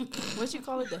What you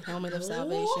call it? The helmet of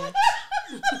salvation. What?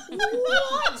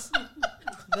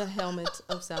 The helmet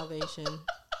of salvation.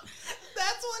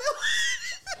 That's what it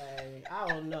was. Hey, I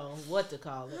don't know what to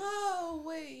call it. Oh,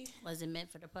 wait. Was it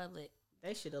meant for the public?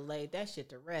 They should have laid that shit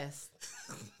to rest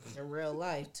in real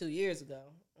life 2 years ago.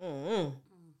 Mm-hmm.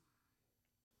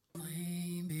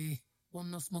 Baby,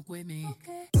 wanna smoke with me?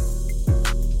 Okay.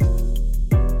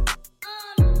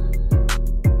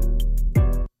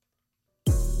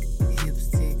 Hips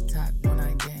tick tock when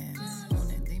I dance.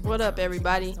 What up,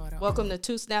 everybody? Welcome to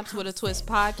Two Snaps with a Twist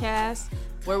podcast,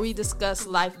 where we discuss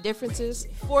life differences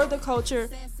for the culture,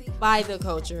 by the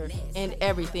culture, and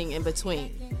everything in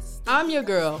between. I'm your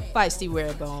girl, Feisty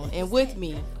Wearbone, and with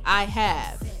me, I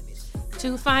have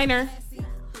Too Finer.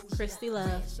 Christy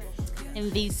Love.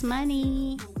 And V's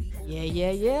Money.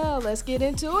 Yeah. Let's get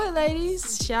into it,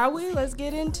 ladies. Shall we? Let's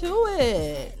get into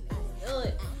it. Do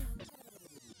it.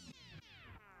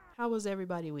 How was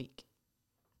everybody week?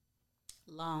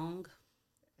 Long.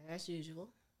 As usual.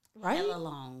 Right? Hella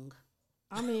long.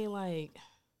 I mean, like,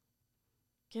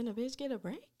 can a bitch get a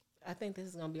break? I think this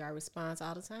is going to be our response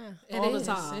all the time. All the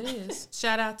time. It is.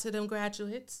 Shout out to them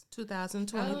graduates,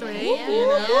 2023. Oh, yeah. You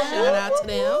know, shout out to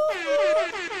them.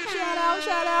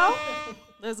 Shout out.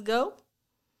 Let's go.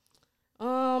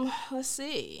 Let's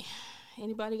see.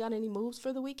 Anybody got any moves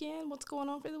for the weekend? What's going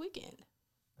on for the weekend?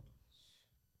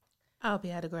 I'll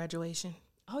be at a graduation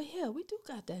Oh yeah, we do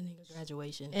got that nigga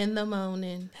graduation. in the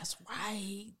morning That's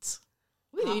right.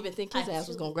 We didn't even think his ass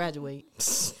was gonna graduate.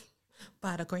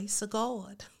 by the grace of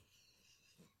God.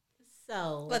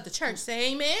 So, Let the church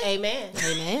say amen. amen.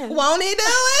 Amen. Won't he do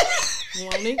it?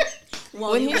 Won't he?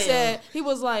 When he said, he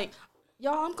was like,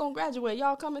 y'all, I'm gonna graduate.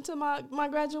 Y'all coming to my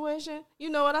graduation?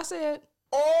 You know what I said?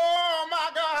 Oh my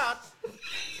God!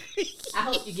 I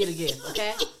hope you get a gift,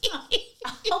 okay?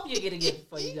 I hope you get a gift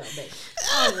before you go, baby.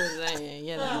 I'm just saying,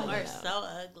 you You know. are so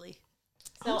ugly.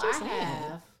 So I'm just I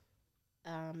saying.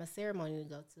 have a ceremony to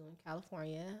go to in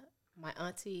California. My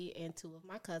auntie and two of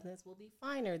my cousins will be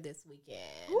finer this weekend.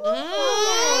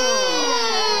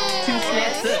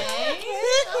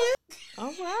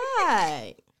 All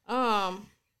right.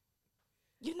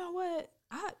 You know what?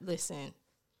 Listen.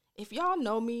 If y'all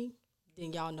know me,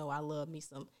 then y'all know I love me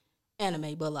some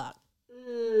anime bullock.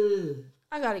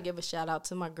 I gotta give a shout out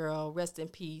to my girl, rest in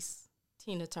peace,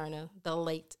 Tina Turner, the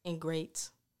late and great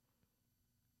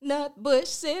Nutbush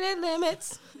City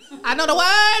Limits. I know the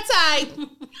words,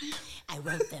 I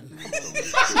wrote them.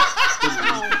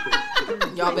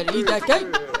 Y'all better eat that cake.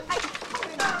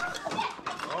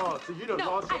 Oh, so you done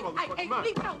lost your motherfucking mind.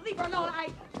 Leave her alone.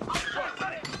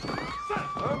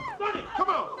 Sonny, come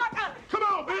on. Come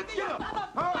on, bitch. Get up.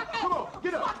 Huh? Come on.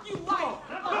 Get up. Fuck you, Come Mike. on.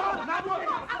 Not what?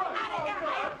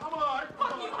 Come on.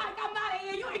 Fuck you, Mike. I'm out of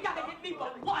here. You ain't got to hit me for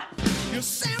what? You're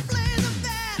simply the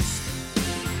best.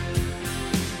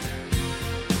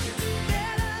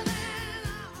 Better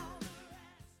than all.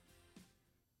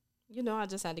 You know, I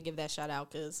just had to give that shout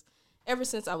out because ever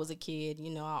since I was a kid, you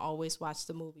know, I always watched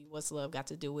the movie What's Love Got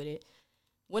to Do with It.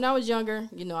 When I was younger,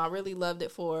 you know, I really loved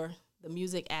it for the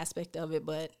music aspect of it,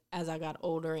 but as I got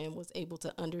older and was able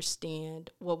to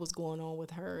understand what was going on with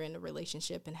her in the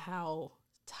relationship and how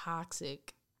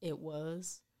toxic it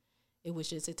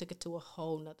took it to a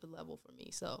whole nother level for me.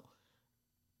 So,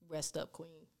 rest up,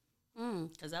 queen.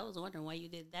 Because I was wondering why you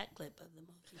did that clip of the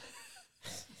movie.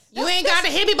 You ain't got to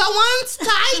hit me but once,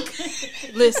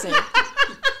 Tyke. Listen,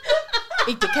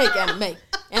 eat the cake, anime.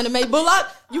 Anime bullock,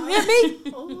 you hear me?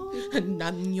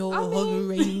 None your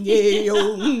Hey, you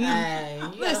gotta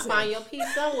Listen. find your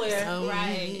piece somewhere.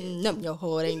 Numb your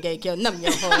heart ain't gay, kill. Numb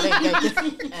your heart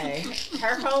ain't gay. Hey,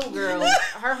 her homegirl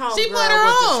She put was her the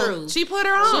on. truth. She put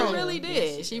her on. She really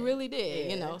did. Yes, She really did.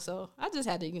 Yeah. You know, so I just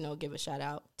had to, give a shout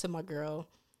out to my girl.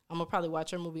 I'm gonna probably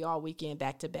watch her movie all weekend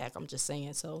back to back. I'm just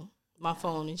saying. So my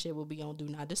phone and shit will be on Do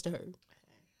Not Disturb.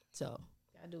 So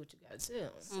Gotta do what you gotta do.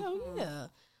 yeah.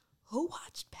 Who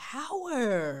watched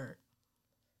Power?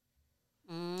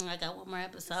 I got one more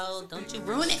episode. Don't you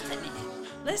ruin it for me.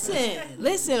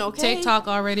 Listen, okay? TikTok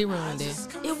already ruined it.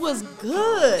 It was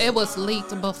good. It was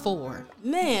leaked before.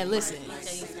 Man, listen.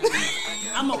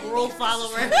 I'm a rule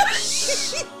follower.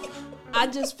 I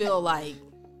just feel like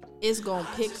it's gonna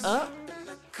pick up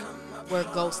where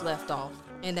Ghost left off.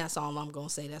 And that's all I'm gonna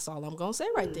say. That's all I'm gonna say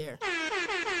right there.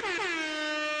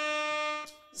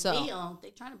 So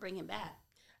They trying to bring him back.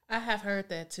 I have heard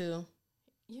that too.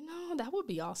 you know, that would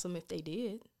be awesome if they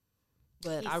did.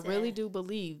 But He I really said- do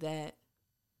believe that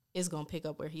it's going to pick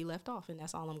up where he left off, and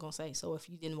that's all I'm going to say. So if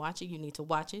you didn't watch it, you need to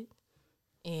watch it.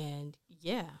 And,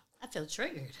 yeah, I feel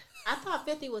triggered. I thought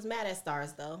 50 was mad at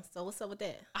Stars, though. So what's up with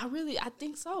that? I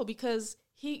think so, because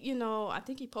he, I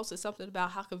think he posted something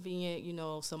about how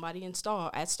convenient, somebody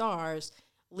at Stars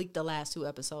leaked the last 2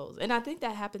 episodes. And I think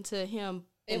that happened to him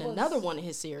in another one of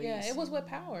his series. Yeah, it was with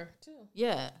Power, too.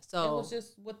 Yeah, so. It was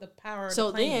just with the Power.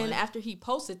 So then, after he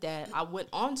posted that, I went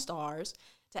on Stars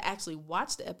to actually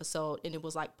watch the episode, and it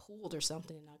was like pulled or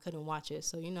something, and I couldn't watch it.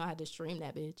 So, I had to stream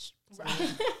that bitch. So.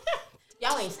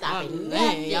 Y'all ain't stopping.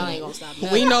 Man, y'all ain't gonna stop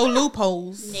nothing. We know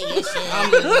loopholes. Niggas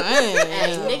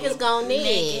gonna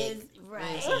need.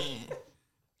 Right.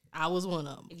 I was one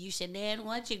of them. If you shenan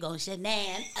once, you gon'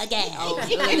 shenan again.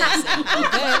 Okay.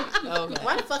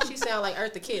 Why the fuck she sound like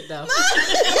Eartha Kitt though?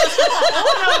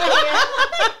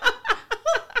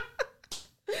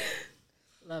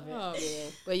 Love it. Oh,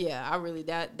 man. But yeah, I really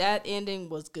that ending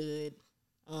was good.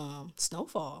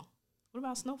 Snowfall. What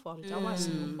about Snowfall? Did y'all watch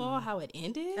Snowfall? How it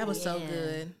ended? That was so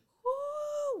good.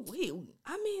 Ooh, wait.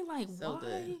 I mean, like, So why?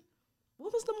 good.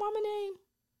 What was the mama name?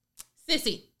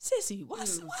 Sissy. Sissy. Why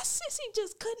Sissy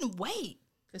just couldn't wait?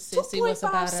 Because Sissy was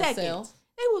about herself.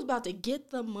 They was about to get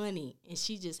the money, and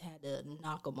she just had to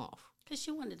knock them off. Because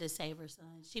she wanted to save her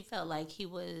son. She felt like he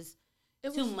was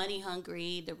too money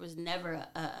hungry. There was never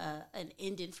an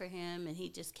ending for him, and he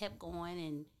just kept going,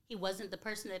 and he wasn't the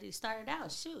person that he started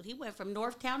out. Shoot, he went from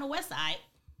Northtown to Westside.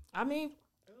 I mean,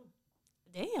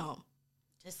 damn.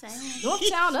 Just saying.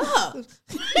 Northtown up. I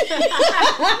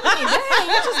mean, dang,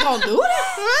 you just gonna do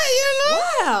that?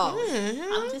 Right, Wow.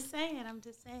 I'm just saying.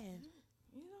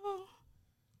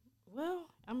 Well,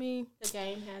 I mean, The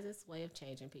game has its way of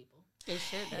changing people. It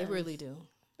sure does. it really do.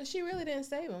 But she really didn't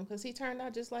save him because he turned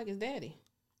out just like his daddy.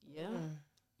 Yeah.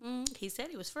 He said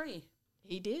he was free.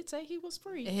 He did say he was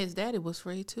free. And his daddy was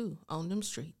free too on them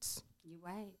streets. You're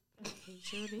right. He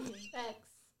sure did. Facts.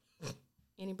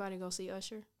 Anybody go see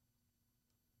Usher?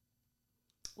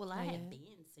 Well, I have been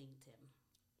seen him.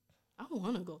 I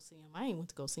want to go see him. I ain't went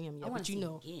to go see him yet, but you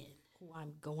know again. who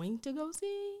I'm going to go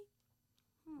see?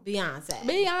 Beyonce.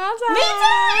 Beyonce.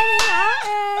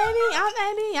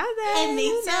 And me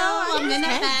too. I'm in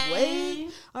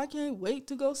I can't wait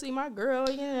to go see my girl,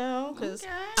 because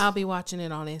I'll be watching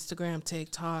it on Instagram,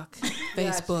 TikTok,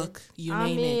 Facebook, you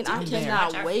name it. I I'm there.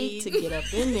 cannot wait to get up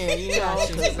in there,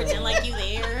 Pretend like you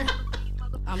there.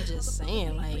 I'm just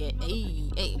saying, like,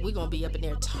 hey, we're gonna be up in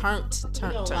there turn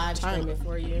Streaming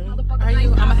for you. Are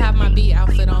you? I'm gonna have my B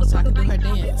outfit on so I can do her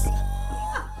dance.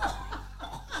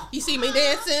 You see me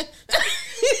dancing?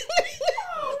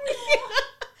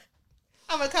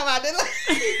 I'm gonna come out there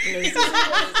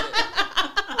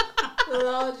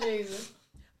Lord Jesus.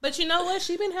 But you know what?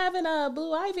 She been having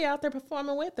Blue Ivy out there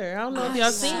performing with her. I don't know if y'all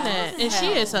seen that. And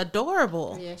she is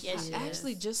adorable. Yes, I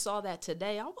actually just saw that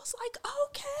today. I was like,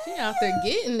 okay. She out there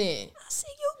getting it. I see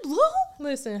you, Blue.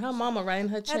 Listen, her mama writing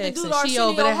her Had to checks do and the she Arsenio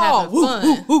over there Hall.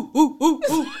 having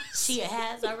fun. She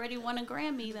has already won a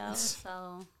Grammy, though,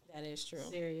 so. That is true.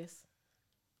 Serious.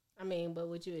 I mean, but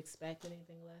would you expect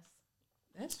anything less?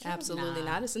 That's true. Absolutely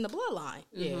not. It's in the bloodline.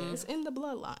 Yeah. It's in the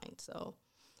bloodline. So,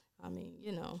 I mean,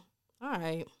 All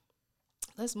right.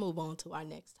 Let's move on to our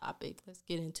next topic. Let's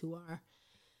get into our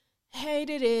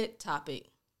hated it topic.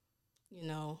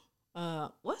 What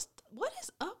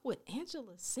is up with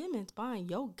Angela Simmons buying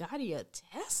Yo Gotti a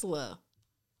Tesla?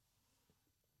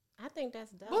 I think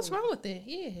that's dumb. What's wrong with it?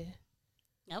 Yeah.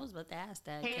 I was about to ask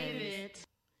that. You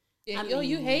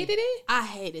hated it? I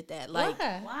hated that. Like,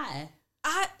 Why?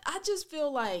 I just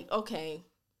feel like, okay,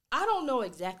 I don't know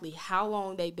exactly how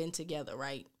long they've been together,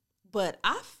 right? But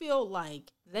I feel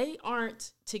like they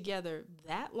aren't together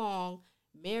that long,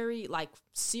 married, like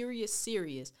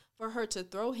serious, for her to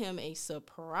throw him a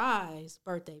surprise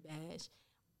birthday badge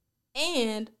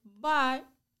and buy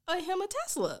him a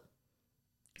Tesla.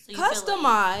 So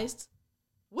Customized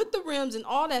with the rims and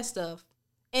all that stuff.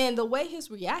 And the way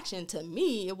his reaction to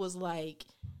me, it was like,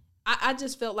 I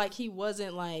just felt like he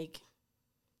wasn't like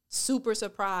super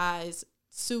surprised,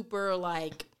 super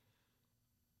like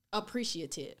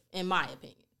appreciative, in my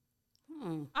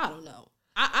opinion. I don't know.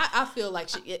 I feel like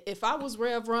if I was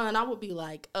Rev Run, I would be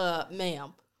like,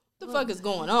 ma'am, what the fuck is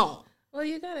going on? Well,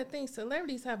 you gotta think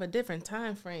celebrities have a different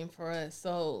time frame for us,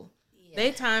 so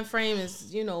their time frame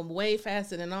is way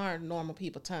faster than our normal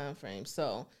people time frame.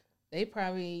 So they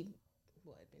probably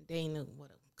been dating a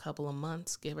couple of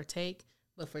months, give or take.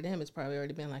 But for them, it's probably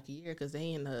already been like a year because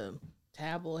they in the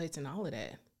tabloids and all of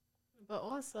that. But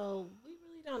also, we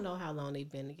really don't know how long they've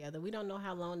been together. We don't know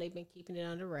how long they've been keeping it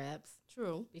under wraps.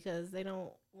 True. Because they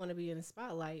don't want to be in the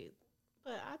spotlight.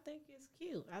 But I think it's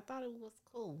cute. I thought it was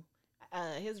cool.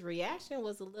 His reaction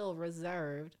was a little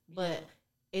reserved, but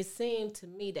it seemed to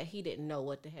me that he didn't know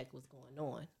what the heck was going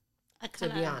on, to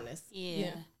be honest.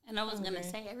 Yeah. And I was going to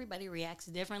say, everybody reacts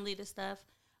differently to stuff.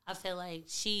 I feel like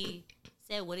she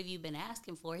said, "What have you been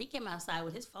asking for?" He came outside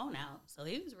with his phone out, so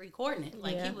he was recording it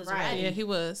like Yeah, he was right. ready. Yeah, he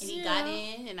was. And he got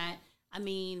in, and I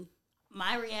mean,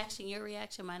 my reaction, your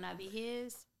reaction might not be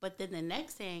his, but then the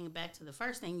next thing, back to the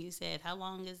first thing you said, how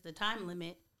long is the time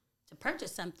limit to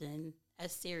purchase something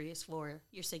as serious for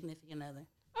your significant other?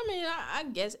 I mean, I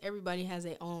guess everybody has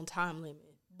their own time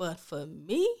limit, but for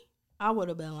me, I would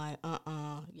have been like,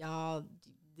 y'all,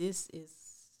 this is.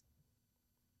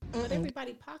 But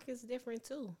everybody pocket's different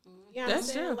too. You know That's what I'm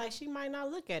saying? true. Like she might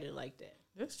not look at it like that.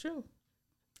 That's true.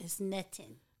 It's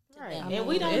nothing. Right. them. And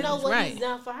we don't It know is what right. he's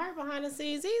done for her behind the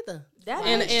scenes either. That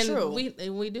And is true.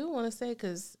 we do want to say,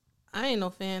 because I ain't no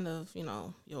fan of,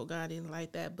 Yo Gotti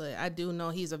like that, but I do know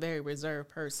he's a very reserved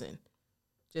person,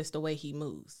 just the way he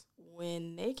moves.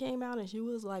 When they came out and she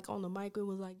was like on the mic, it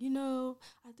was like,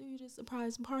 I threw you this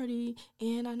surprise party,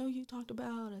 and I know you talked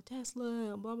about a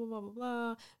Tesla and blah, blah, blah, blah,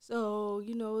 blah. So,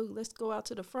 let's go out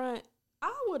to the front.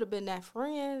 I would have been that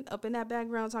friend up in that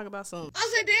background talking about something.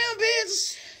 I said, damn,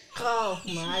 bitch. Oh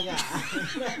my God.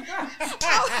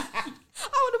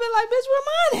 I would have been like, bitch, where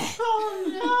mine at?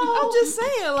 Oh I'm just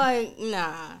saying,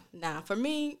 like, nah. For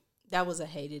me, that was a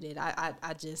hated it. I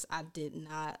did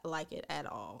not like it at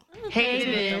all. There's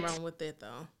nothing wrong with it,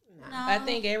 though. I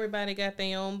think everybody got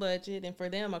their own budget, and for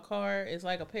them, a car is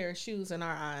like a pair of shoes in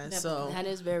our eyes. So, That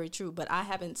is very true, but I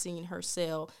haven't seen her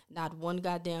sell not one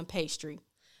goddamn pastry.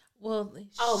 well,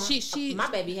 Oh, she my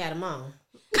baby had them on.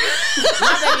 My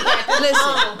baby got them Listen,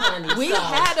 on, honey. we so.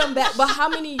 had them back, but how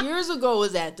many years ago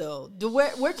was that though?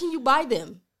 Where can you buy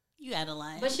them? You out of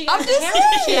line. But she I'm got, just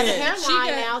she got a saying.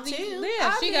 hairline now too.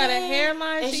 Yeah, she got a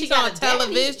hairline. And She's she got on a daddy.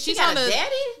 television. She She's got on a the.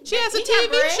 daddy. She has a He got TV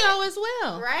bread, show as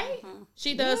well. right?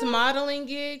 She does modeling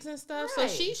gigs and stuff. So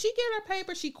Right. she get her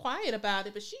paper. She quiet about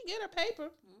it, but she get her paper.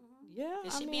 Yeah,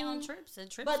 Cause she be on trips, and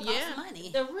trips But cost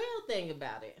money. The real thing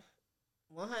about it,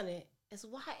 100, is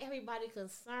why everybody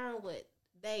concerned with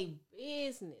their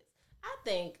business. I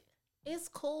think it's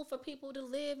cool for people to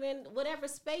live in whatever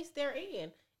space they're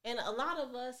in. And a lot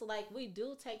of us, like, we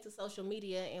do take to social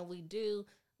media and we do,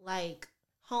 like,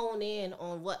 hone in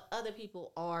on what other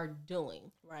people are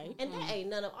doing. right. And that ain't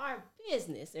none of our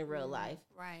business in real life.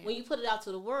 Right. When you put it out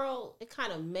to the world, it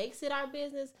kind of makes it our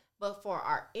business. But for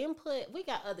our input, we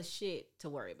got other shit to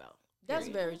worry about. That's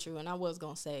very true. And I was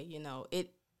gonna say,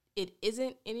 it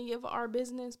isn't any of our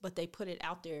business, but they put it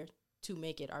out there to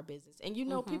make it our business. And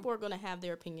people are gonna have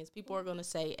their opinions. People are gonna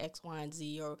say X, Y, and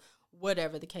Z or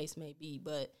whatever the case may be.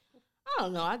 But I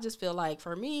don't know. I just feel like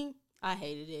for me, I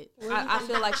hated it. I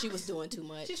feel like she was doing too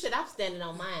much. She said, I'm standing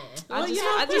on mine.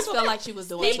 I just felt like she was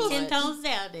doing too 10 much. toes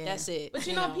down there. That's it. But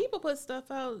people put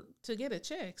stuff out to get a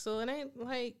check, so it ain't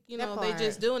like they part.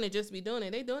 just doing it just to be doing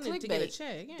it. They doing it to get a Clickbait.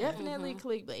 check. Yeah. Definitely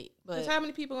clickbait. But But how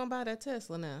many people gonna buy that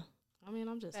Tesla now? I mean,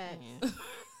 I'm just Facts. saying.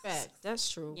 Facts. That's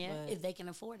true. Yeah, but if they can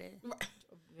afford it.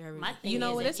 very My thing You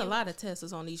know is what? if It's a lot of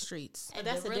Teslas on these streets. But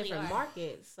that's They a really different are.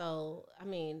 market. So, I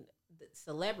mean, the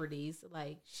celebrities,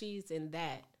 like, she's in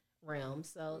that realm.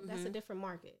 So, that's a different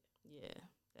market. Yeah,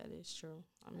 that is true.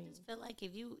 I I mean, just feel like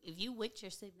if you with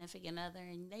your significant other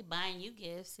and they buying you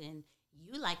gifts and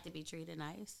you like to be treated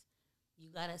nice, you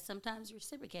gotta sometimes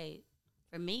reciprocate.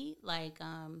 For me, like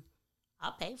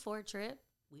I'll pay for a trip.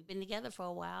 We've been together for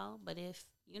a while, but if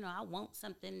I want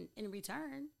something in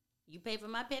return, you pay for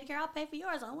my pedicure, I'll pay for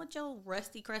yours. I don't want your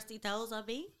rusty, crusty toes on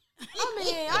me. I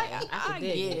mean, I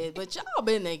dig get it, but y'all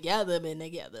been together.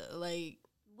 Like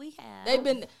We have. they've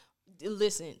been.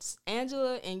 Listen,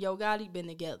 Angela and Yo Gotti been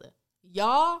together.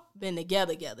 Y'all been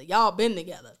together. Y'all been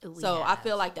together. We So I have.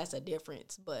 feel like that's a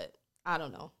difference, but I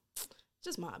don't know.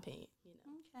 Just my opinion.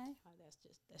 Okay.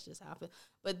 That's just how I feel.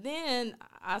 But then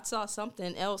I saw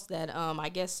something else that I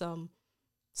guess some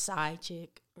side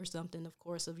chick or something, of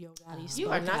course, of Yo Gotti. You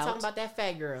are spoke not out. talking about that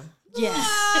fat girl.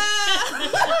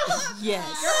 Yes.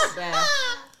 Yes. Bad.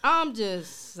 I'm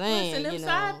just saying, Listen, them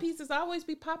side pieces always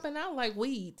be popping out like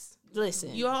weeds.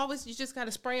 Listen. You just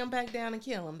gotta spray them back down and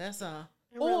kill them. That's all.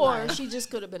 Or she just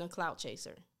could have been a clout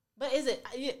chaser. But is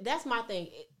it, that's my thing.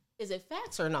 Is it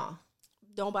facts or not?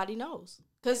 Nobody knows.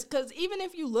 Cause even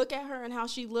if you look at her and how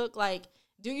she looked, like,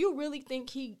 do you really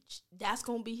think that's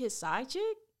gonna be his side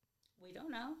chick? We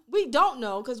don't know. We don't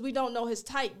know because we don't know his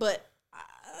type. But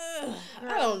I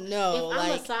don't know. If I'm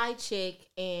Like, a side chick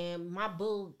and my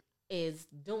boo is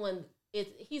doing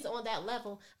it, he's on that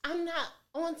level. I'm not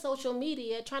on social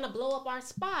media trying to blow up our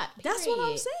spot. that's what I'm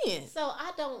period. saying. So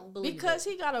I don't believe Because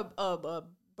it. he got a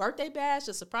birthday bash,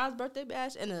 a surprise birthday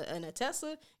bash, and a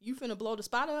Tesla, you finna blow the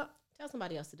spot up? Tell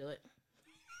somebody else to do it.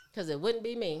 Because it wouldn't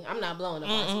be me. I'm not blowing up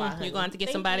our spot. honey. You're going to have to get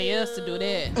Thank somebody you. else to do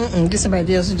that. Get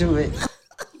somebody else to do it.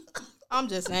 I'm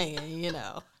just saying,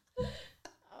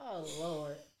 Oh,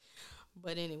 Lord.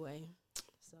 But anyway,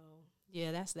 so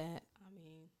yeah, that's that. I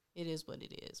mean, it is what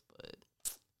it is, but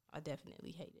I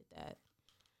definitely hated that.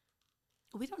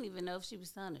 We don't even know if she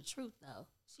was telling the truth, though.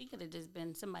 She could have just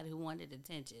been somebody who wanted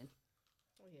attention.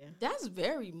 Yeah. That's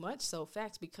very much so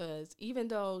facts, because even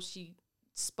though she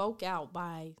spoke out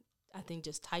by, I think,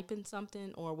 just typing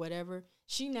something or whatever,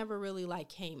 she never really, like,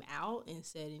 came out and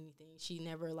said anything. She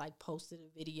never, like, posted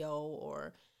a video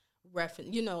or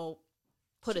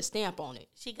put a stamp on it.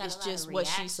 She got it's a lot just of what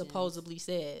she reactions. supposedly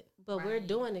said. But we're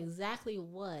doing exactly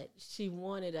what she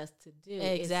wanted us to do.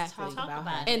 Exactly. Is talk about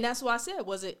her. And that's why I said,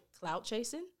 was it clout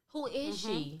chasing? Who is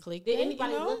she? Clickbait, Did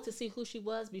anybody you know? look to see who she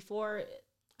was before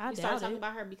I we started doubt talking it.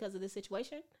 about her because of this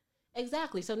situation?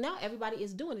 Exactly. So now everybody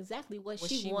is doing exactly what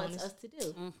she wants us to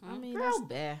do. I mean, Girl, that's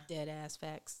bear. dead ass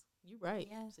facts. You right,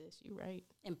 Yeah. sis. You right.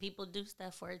 And people do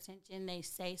stuff for attention. They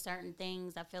say certain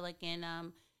things, I feel like, in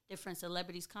different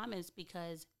celebrities' comments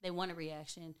because they want a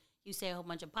reaction. You say a whole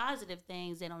bunch of positive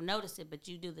things, they don't notice it, but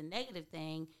you do the negative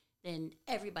thing, then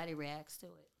everybody reacts to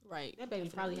it. Right. That baby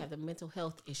probably had a mental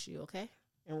health issue, okay?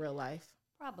 In real life.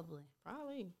 Probably.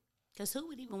 Because who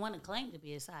would even want to claim to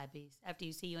be a side piece after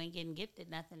you see you ain't getting gifted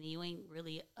nothing and you ain't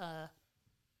really a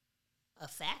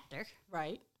factor?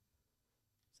 Right.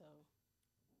 So.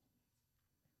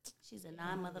 She's a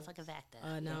non-motherfucking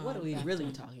factor. No. What are we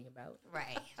really talking about?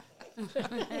 Right.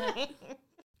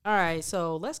 All right,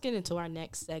 so let's get into our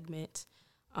next segment,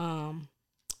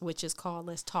 which is called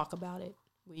Let's Talk About It.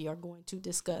 We are going to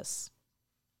discuss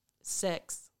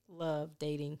sex, love,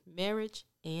 dating, marriage,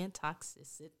 and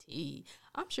toxicity.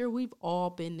 I'm sure we've all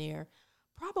been there.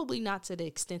 Probably not to the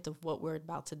extent of what we're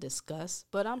about to discuss,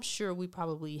 but I'm sure we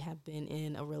probably have been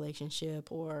in a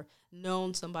relationship or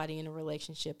known somebody in a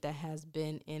relationship that has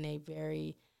been in a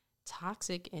very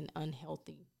toxic and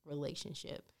unhealthy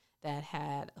relationship that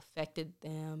had affected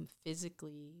them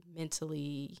physically,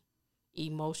 mentally,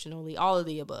 emotionally, all of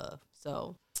the above.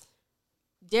 So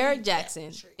Derrick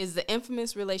Jackson is the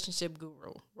infamous relationship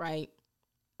guru, right?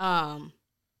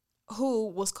 Who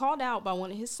was called out by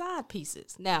one of his side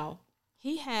pieces. Now,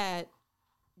 he had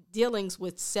dealings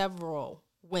with several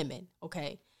women,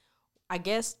 okay? I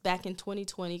guess back in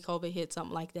 2020, COVID hit,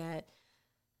 something like that.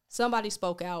 Somebody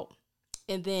spoke out,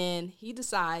 and then he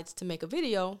decides to make a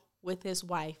video with his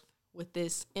wife with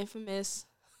this infamous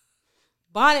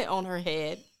bonnet on her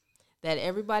head that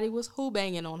everybody was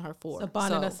banging on her for. The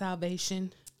bonnet of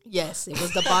salvation. Yes, it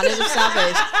was the bonnet of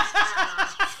salvation.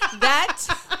 That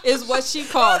is what she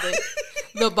called it,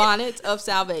 the bonnet of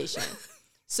salvation.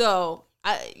 So,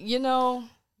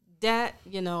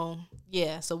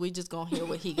 so we just gonna hear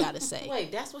what he got to say.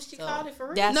 Wait, that's what she called it for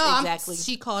real? That's No, exactly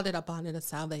she called it a bonnet of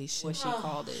salvation. what she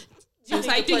called it. She was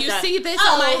like, "Do you see this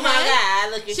on my head?" Oh my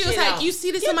God! Look at She was like, "You see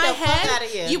this on my the fuck outta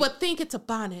head? here. You would think it's a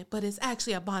bonnet, but it's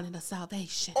actually a bonnet of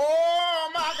salvation."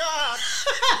 Oh my God!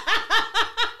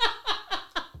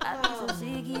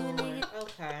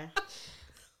 Okay.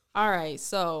 All right,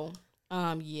 so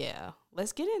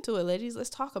let's get into it, ladies. Let's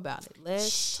talk about it.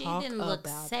 She didn't look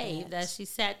safe. That she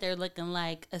sat there looking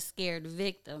like a scared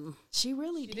victim. She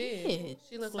really did.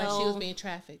 She looked like she was being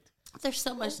trafficked. There's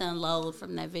so much to unload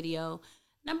from that video.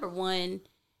 Number one,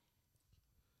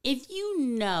 if you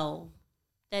know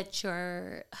that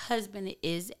your husband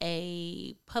is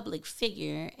a public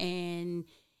figure and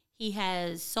he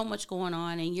has so much going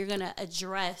on and you're going to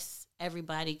address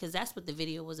everybody, because that's what the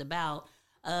video was about,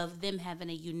 of them having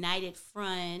a united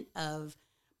front of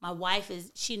my wife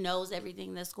she knows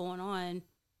everything that's going on.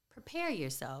 Prepare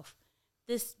yourself.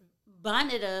 This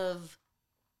bonnet of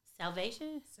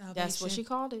salvation. That's what she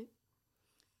called it.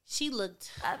 She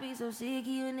looked I be so sick of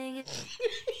you niggas.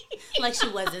 like she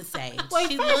wasn't saved. Wait,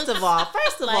 she first of all,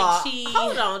 like she-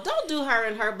 hold on. Don't do her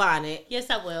in her bonnet. Yes,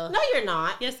 I will. No, you're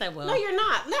not. Yes, I will. No, you're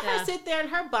not. Let Yeah. her sit there in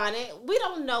her bonnet. We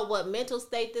don't know what mental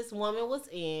state this woman was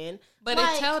in. But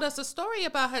Like, it told us a story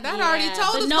about her. That Yeah, already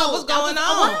told but us no, what was going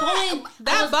on.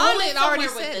 That bonnet already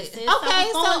said it. Okay,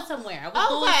 I was so- going somewhere. I was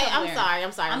going Okay,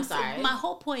 somewhere. I'm sorry. My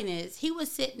whole point is he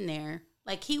was sitting there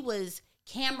like he was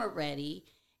camera ready,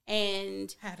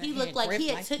 and Had her he looked hand like he gripped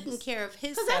had like taken this. care of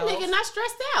his. Because that nigga not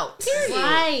stressed out. Period.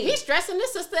 Right. He's stressing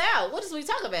this sister out. What is we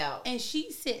talking about? And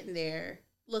she's sitting there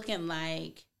looking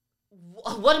like.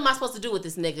 What am I supposed to do with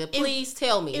this nigga? Please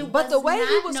tell me. But the was way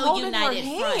he not was no holding her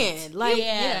united front. hand, like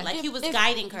like he was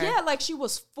guiding her. Yeah, like she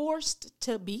was forced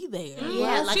to be there.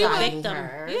 Yeah, like She a was- victim.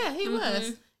 Yeah, he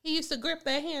was. He used to grip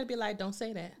that hand and be like, "Don't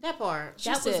say that." That part.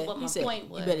 That was what my point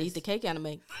was. You better eat the cake,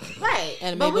 anime. Right.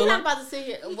 Anime But we're Bullet? not about to sit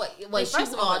here. Wait,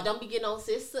 first of all, don't be getting on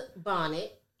sis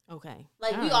bonnet. Okay.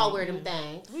 Like, we all wear them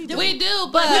things. We do, But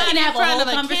we not can in have a front whole of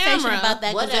a conversation camera. about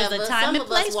that because there's Whatever. a time Some and of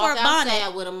place us for walk a bonnet.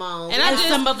 outside with them on. And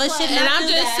some of us should and not I'm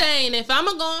do just that. saying, if I'm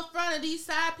gonna go in front of these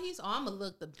side pieces, I'm gonna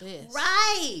look the best.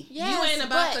 Right. Yes, you ain't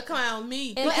about but- to clown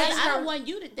me. And But I don't want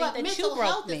you to think But that mental you broke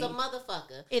health me. is a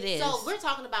motherfucker. It is. So we're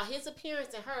talking about his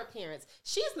appearance and her appearance.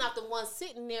 She's not the one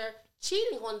sitting there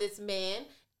cheating on this man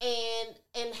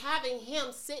and having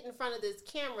him sit in front of this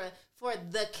camera for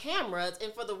the cameras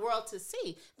and for the world to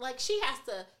see. Like, she has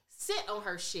to sit on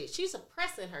her shit. She's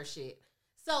suppressing her shit.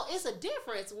 So it's a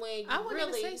difference when you I wouldn't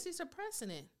really even say she's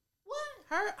suppressing it.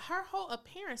 what? Her whole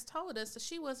appearance told us that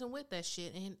she wasn't with that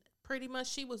shit, and pretty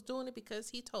much she was doing it because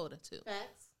he told her to.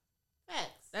 Facts.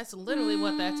 That's literally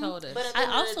what that told us. But at the I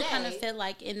end of also the kind of day- feel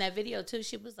like in that video too,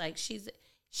 she was like, she's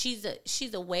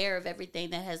aware of everything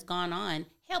that has gone on.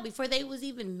 Hell, before they was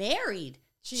even married,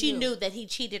 she knew that he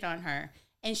cheated on her,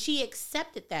 and she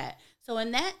accepted that. So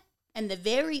in the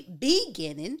very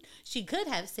beginning, she could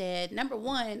have said, number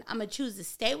one, I'm gonna choose to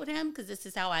stay with him because this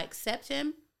is how I accept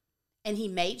him, and he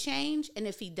may change, and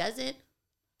if he doesn't,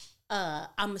 I'm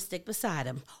gonna stick beside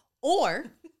him. Or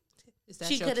Is that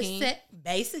she your could have king? said,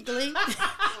 basically,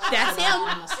 that's him.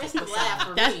 It's the laugh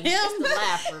for That's me. him. It's the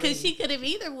laugh for me. Because she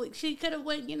could have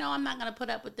went, I'm not going to put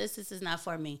up with this. This is not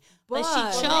for me. But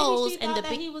But- she Well, chose maybe she in thought the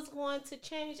that he was going to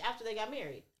change after they got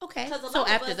married. Okay. 'Cause a lot So of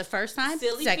after us the first time,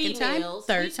 silly second time, females,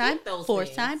 we third think time, those fourth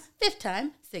things. time, fifth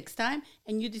time, sixth time,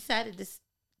 and you decided to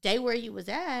stay where you was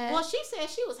at. Well, she said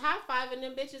she was high fiving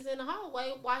them bitches in the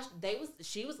hallway while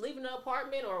she was leaving the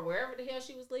apartment or wherever the hell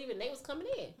she was leaving. They was coming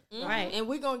in. Right. And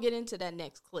we're going to get into that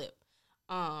next clip.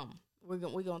 We're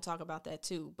going to talk about that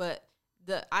too. But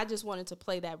I just wanted to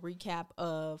play that recap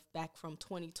of back from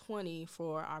 2020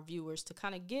 for our viewers to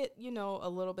kind of get, a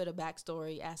little bit of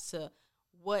backstory as to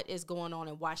what is going on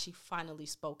and why she finally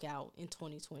spoke out in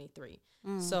 2023.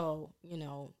 So,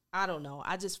 I don't know.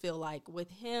 I just feel like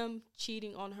with him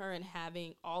cheating on her and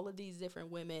having all of these different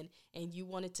women and you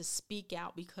wanted to speak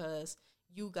out because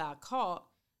you got caught,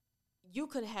 you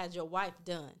could have had your wife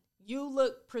done. You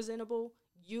look presentable.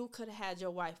 You could have had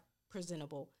your wife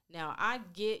presentable. Now, I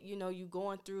get, you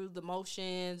going through the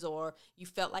motions or you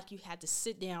felt like you had to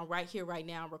sit down right here, right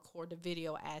now, and record the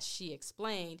video as she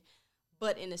explained.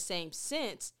 But in the same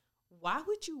sense, why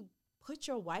would you put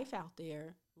your wife out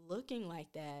there looking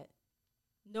like that,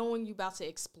 knowing you about to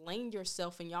explain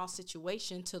yourself and y'all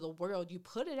situation to the world? You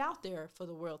put it out there for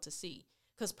the world to see.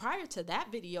 Because prior to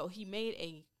that video, he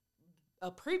made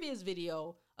a previous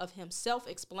video of himself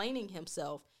explaining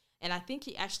himself. And I think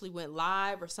he actually went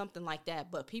live or something like that,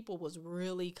 but people was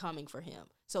really coming for him.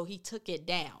 So he took it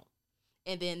down.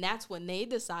 And then that's when they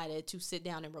decided to sit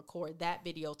down and record that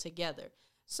video together.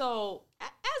 So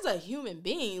as a human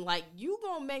being, like, you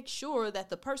gonna make sure that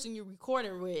the person you're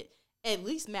recording with at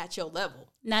least match your level.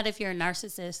 Not if you're a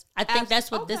narcissist. I think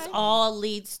that's what this all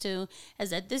leads to, is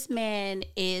that this man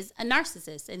is a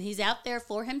narcissist and he's out there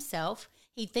for himself.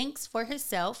 He thinks for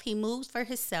himself. He moves for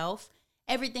himself.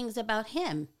 Everything's about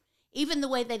him. Even the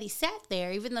way that he sat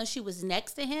there, even though she was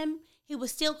next to him, he was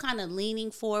still kind of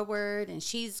leaning forward and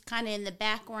she's kind of in the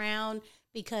background,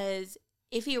 because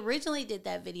if he originally did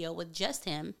that video with just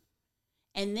him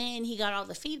and then he got all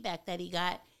the feedback that he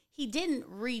got, he didn't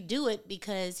redo it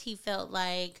because he felt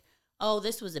like, oh,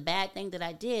 this was a bad thing that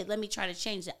I did. Let me try to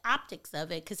change the optics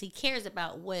of it, because he cares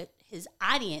about what his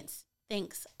audience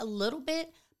thinks a little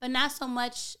bit, but not so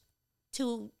much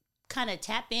to kind of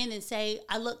tap in and say,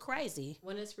 I look crazy.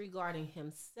 When it's regarding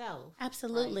himself.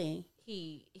 Absolutely.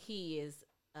 Right, he is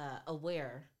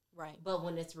aware. Right. But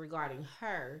when it's regarding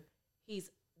her,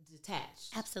 he's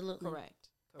detached. Absolutely. Correct.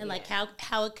 And like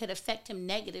how it could affect him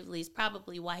negatively is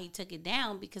probably why he took it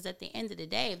down, because at the end of the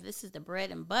day, if this is the bread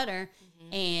and butter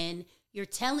and you're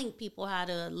telling people how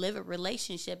to live a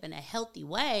relationship in a healthy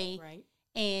way, Right.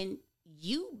 and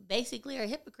you basically are a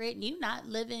hypocrite and you not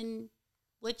living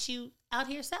what you out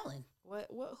here selling.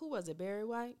 Who was it? Barry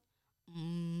White?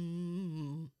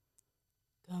 Come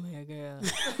here, girl.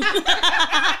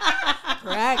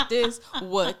 Practice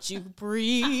what you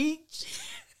preach.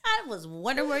 I was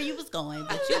wondering where you was going,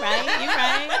 but you're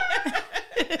right.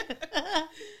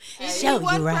 Show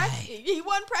you right. He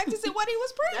wasn't practicing what he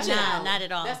was preaching. Nah, not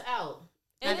at all. That's out.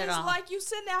 And Not at it's all. like you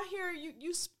sitting out here,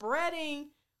 you spreading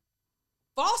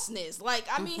falseness. Like,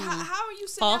 I mean, how are you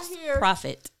sitting False out here?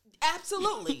 prophet.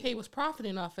 Absolutely. He was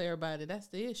profiting off everybody. That's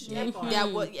the issue. Yeah,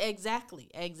 well, exactly.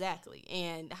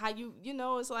 And how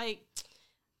it's like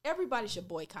everybody should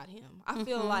boycott him. I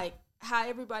feel like how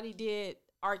everybody did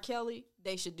R. Kelly,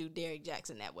 they should do Derrick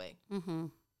Jackson that way. Mm-hmm.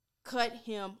 Cut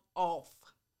him off.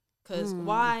 Because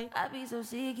why? I be so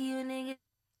sick of you niggas.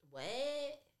 What?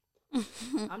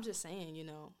 I'm just saying,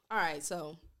 All right,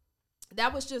 so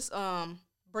that was just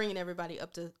bringing everybody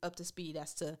up to speed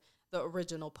as to the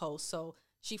original post. So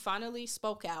she finally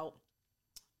spoke out.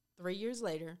 3 years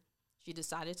later, she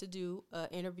decided to do an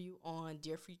interview on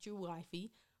Dear Future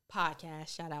Wifey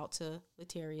podcast. Shout out to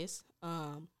Latarius.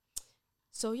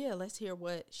 So yeah, let's hear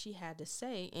what she had to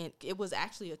say. And it was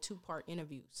actually a 2-part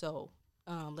interview. So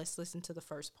let's listen to the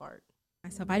first part.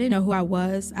 Myself, I didn't know who I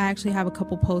was. I actually have a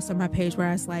couple posts on my page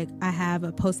where it's like, I have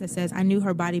a post that says, I knew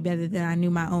her body better than I knew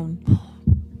my own.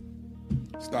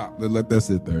 Stop. Let that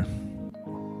sit there.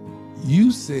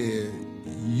 You said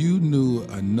you knew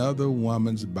another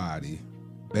woman's body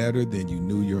better than you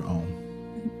knew your own.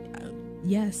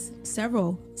 Yes,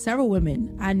 several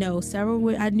women. I knew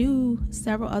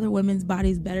several other women's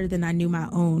bodies better than I knew my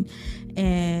own.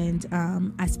 And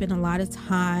I spent a lot of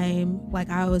time, like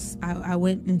I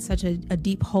went in such a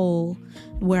deep hole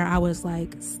where I was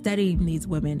like studying these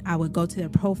women. I would go to their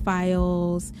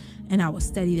profiles and I would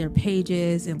study their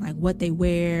pages and like what they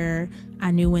wear.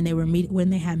 I knew when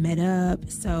they had met up.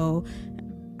 So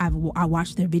I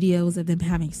watched their videos of them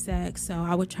having sex. So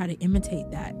I would try to imitate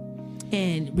that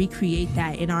and recreate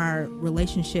that in our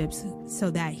relationships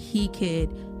so that he could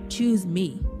choose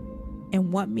me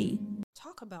and want me.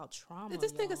 Talk about trauma. Did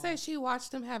this nigga say she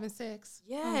watched them having sex?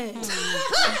 Yes.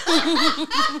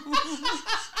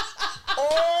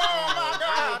 Oh my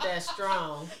God, that's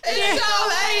strong. It's so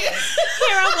late.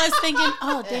 Here I was thinking,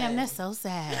 oh damn, that's so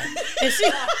sad.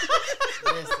 Listen,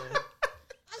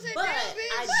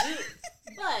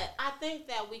 but I think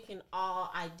that we can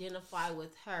all identify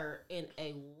with her in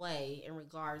a way in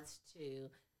regards to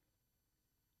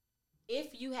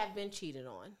if you have been cheated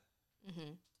on,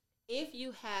 if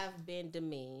you have been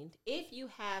demeaned, if you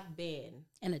have been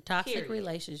in a toxic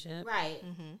relationship, right?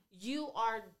 You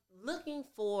are looking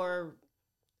for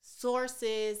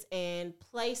sources and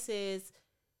places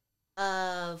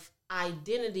of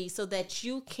identity so that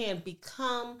you can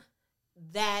become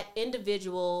that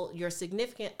individual, your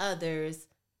significant other's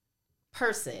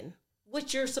person,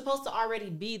 which you're supposed to already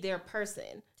be their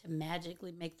person. To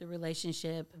magically make the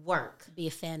relationship work. Be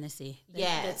a fantasy.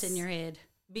 Yes. That's in your head.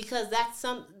 Because that's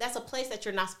a place that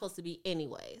you're not supposed to be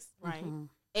anyways. Right.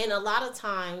 And a lot of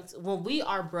times when we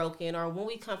are broken or when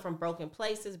we come from broken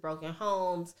places, broken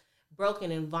homes,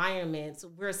 broken environments,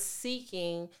 we're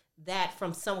seeking that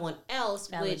from someone else.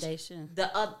 Validation. Which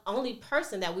the only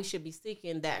person that we should be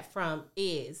seeking that from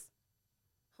is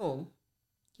whom?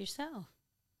 Yourself.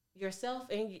 Yourself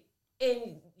and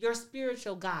your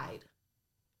spiritual guide.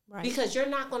 Right. Because you're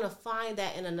not going to find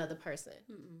that in another person.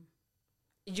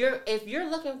 If you're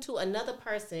looking to another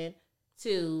person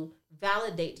to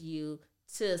validate you,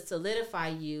 to solidify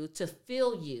you, to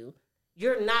fill you,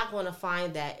 you're not going to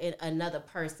find that in another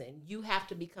person. You have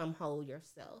to become whole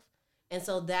yourself. And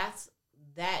so that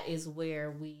is where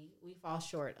we fall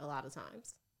short a lot of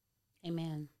times.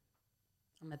 Amen.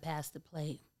 I'm going to pass the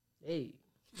plate. Hey.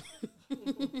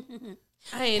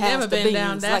 I ain't never been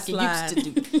down that slide. Like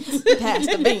you used to do. Pass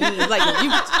the beans like you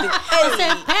used to do. I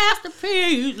said, pass the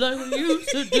peas like we used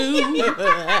to do.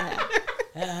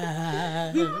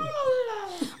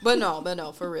 But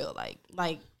no, for real.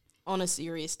 Like on a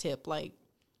serious tip, like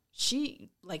she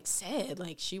said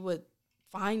she would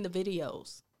find the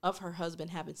videos of her husband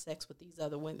having sex with these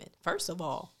other women. First of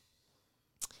all,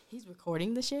 he's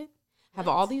recording the shit. Have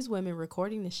all these women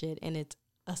recording the shit, and it's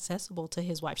accessible to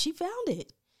his wife. She found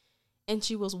it. And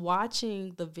she was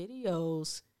watching the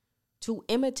videos to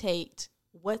imitate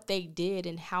what they did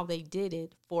and how they did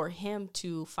it for him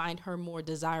to find her more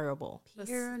desirable.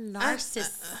 Pure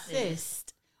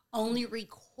narcissist only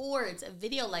records a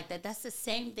video like that. That's the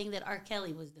same thing that R.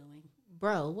 Kelly was doing.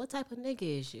 Bro, what type of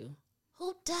nigga is you?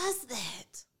 Who does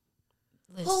that?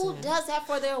 Listen. Who does that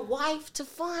for their wife to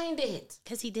find it?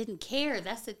 Because he didn't care.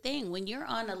 That's the thing. When you're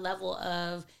on a level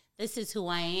of, this is who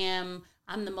I am,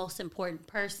 I'm the most important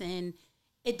person,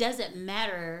 it doesn't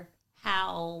matter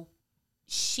how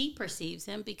she perceives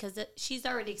him because she's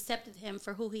already accepted him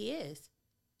for who he is.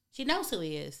 She knows who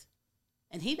he is.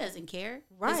 And he doesn't care.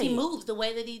 Right. Because he moves the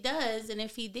way that he does. And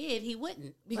if he did, he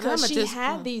wouldn't. Because she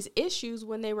had these issues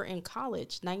when they were in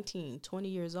college, 19, 20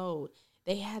 years old.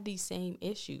 They had these same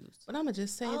issues. But I'm going to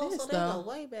just say this, so though. they go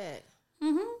way back.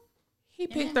 He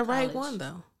picked the right one,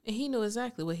 though. And he knew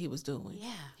exactly what he was doing. Yeah.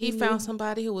 He found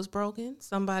somebody who was broken,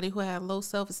 somebody who had low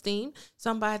self-esteem,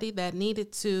 somebody that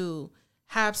needed to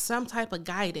have some type of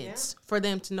guidance for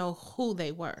them to know who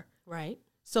they were. Right.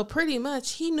 So pretty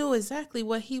much he knew exactly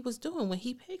what he was doing when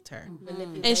he picked her.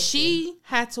 And she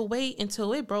had to wait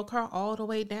until it broke her all the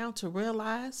way down to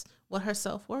realize what her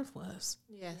self-worth was.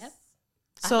 Yes. Yep.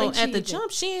 So at the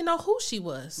jump, she didn't know who she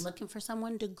was. Looking for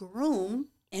someone to groom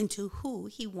into who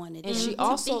he wanted. And him she to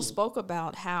also be. spoke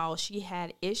about how she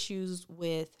had issues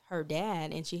with her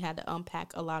dad, and she had to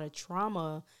unpack a lot of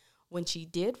trauma when she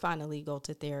did finally go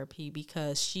to therapy,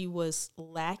 because she was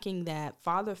lacking that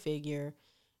father figure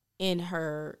in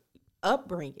her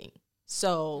upbringing.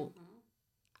 So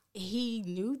he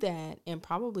knew that and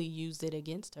probably used it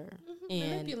against her. And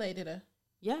Manipulated her.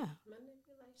 yeah.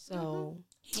 So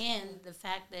And the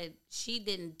fact that she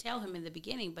didn't tell him in the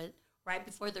beginning, but right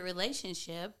before the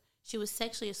relationship, she was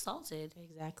sexually assaulted.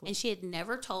 Exactly. And she had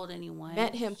never told anyone.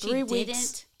 Met him She 3 weeks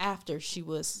didn't- after she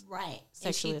was right.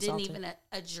 sexually and she didn't assaulted. even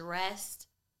address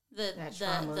the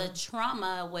trauma.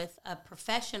 trauma with a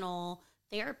professional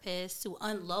therapist to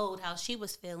unload how she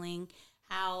was feeling,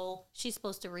 how she's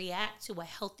supposed to react to a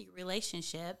healthy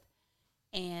relationship.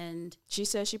 And She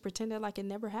said she pretended like it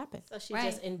never happened. So she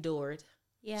Right. just endured.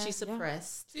 yeah, She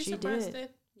suppressed. She She suppressed did.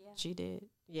 it. yeah. She did.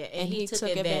 Yeah, And and he he took took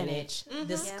advantage. advantage.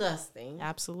 Disgusting.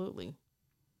 Absolutely.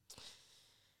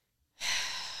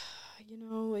 You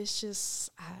know, it's just,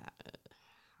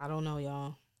 I don't know,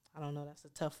 y'all. I don't know. That's a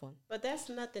tough one. But that's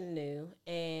nothing new,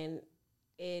 and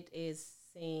it is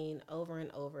seen over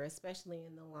and over, especially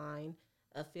in the line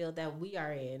of field that we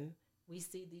are in. We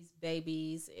see these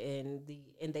babies and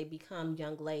they become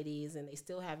young ladies, and they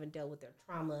still haven't dealt with their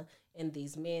trauma. And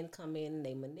these men come in and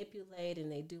they manipulate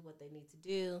and they do what they need to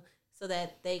do so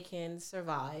that they can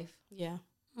survive Yeah.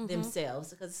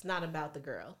 themselves, because it's not about the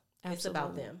girl; it's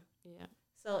about Absolutely. them. Yeah.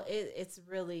 So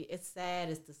it's sad,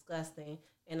 it's disgusting,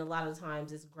 and a lot of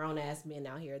times it's grown ass men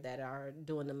out here that are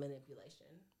doing the manipulation.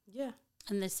 Yeah.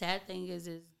 And the sad thing is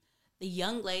the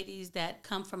young ladies that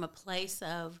come from a place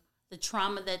of the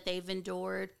trauma that they've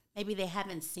endured, maybe they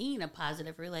haven't seen a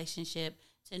positive relationship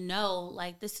to know,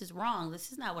 like, this is wrong.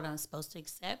 This is not what I'm supposed to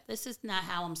accept. This is not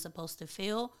how I'm supposed to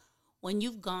feel. When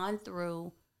you've gone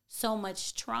through so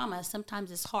much trauma,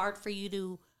 sometimes it's hard for you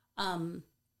to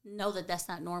know that that's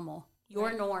not normal.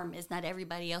 Your norm is not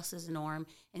everybody else's norm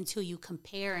until you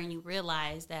compare and you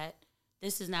realize that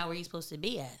this is not where you're supposed to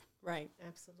be at. Right.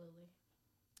 Absolutely.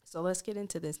 So let's get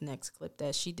into this next clip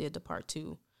that she did, the part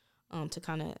 2, to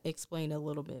kind of explain a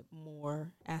little bit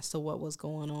more as to what was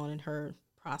going on in her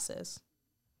process.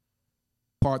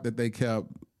 Part that they kept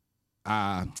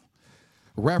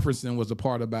referencing was the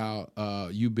part about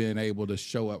you being able to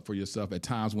show up for yourself at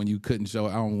times when you couldn't show.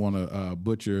 I don't want to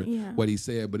butcher what he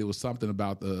said, but it was something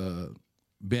about the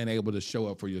being able to show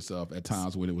up for yourself at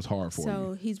times when it was hard for you.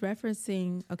 So he's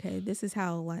referencing, okay, this is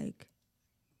how like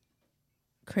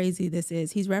crazy this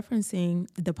is. He's referencing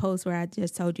the post where I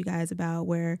just told you guys about,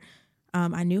 where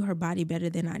I knew her body better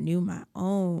than I knew my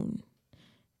own.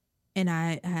 And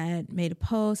I had made a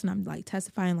post and I'm like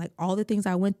testifying like all the things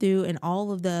I went through and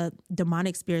all of the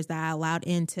demonic spirits that I allowed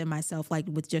into myself, like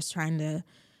with just trying to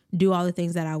do all the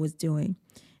things that I was doing.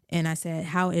 And I said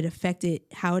how it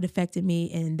affected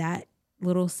me, and that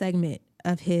little segment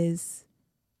of his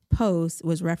post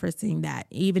was referencing that,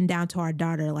 even down to our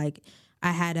daughter. Like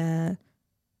I had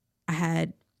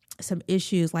some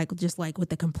issues, like just like with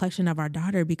the complexion of our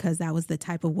daughter, because that was the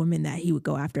type of woman that he would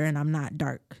go after. And I'm not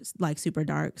dark, like super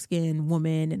dark skinned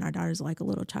woman. And our daughter's like a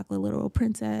little chocolate little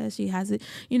princess. She has it,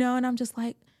 you know, and I'm just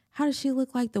like, how does she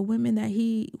look like the women that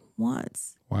he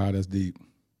wants? Wow, that's deep.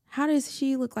 How does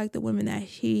she look like the women that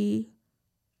he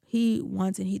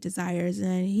wants and he desires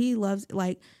and he loves?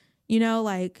 Like, you know,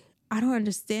 like, I don't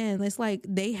understand. It's like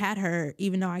they had her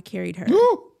even though I carried her.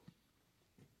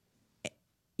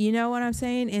 You know what I'm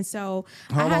saying? And so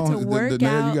I had to work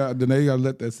out. Danae, you gotta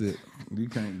let that sit. You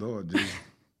can't, Lord Jesus.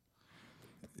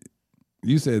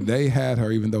 You said they had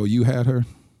her even though you had her?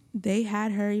 They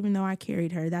had her even though I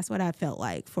carried her. That's what I felt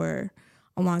like for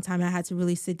a long time. I had to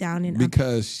really sit down and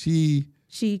because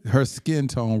her skin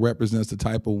tone represents the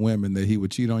type of women that he would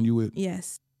cheat on you with.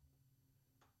 Yes.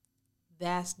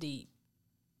 That's deep.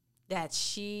 That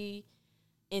she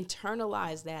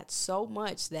internalized that so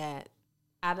much that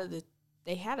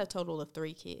they had a total of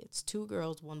 3 kids, 2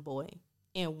 girls, 1 boy,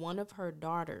 and one of her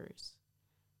daughters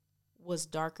was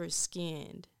darker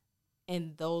skinned,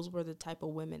 and those were the type of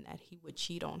women that he would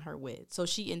cheat on her with. So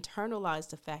she internalized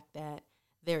the fact that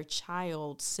their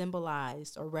child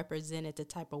symbolized or represented the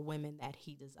type of women that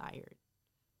he desired.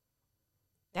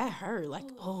 That hurt. Like,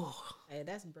 Hey,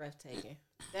 that's breathtaking.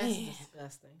 That's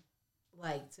disgusting.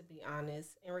 Like, to be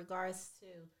honest, in regards to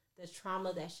the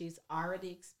trauma that she's already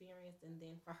experienced, and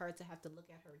then for her to have to look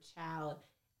at her child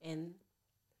in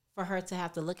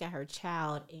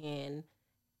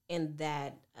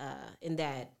that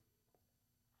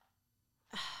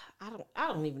I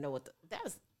don't even know what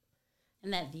that's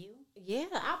in that view. Yeah,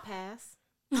 I'll pass.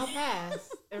 I'll pass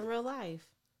in real life.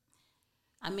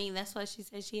 I mean, that's why she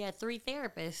said she had 3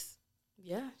 therapists.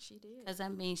 Yeah, she did. Because, I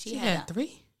mean, She had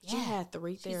 3? Yeah. She had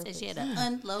 3 therapists. She said she had to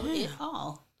unload it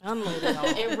all. Unload it all.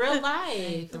 In real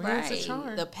life.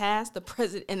 Right. The past, the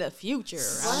present, and the future.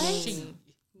 I mean,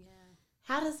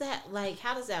 How does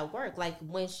that work? Like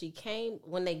when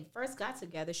they first got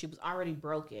together, she was already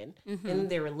broken. Mm-hmm. In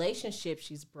their relationship,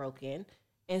 she's broken.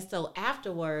 And so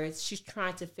afterwards, she's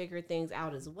trying to figure things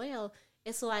out as well.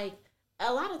 It's like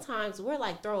a lot of times we're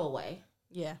like throwaway.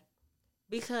 yeah.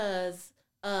 Because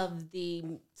of the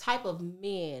type of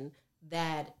men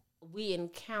that we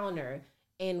encounter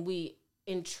and we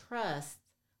entrust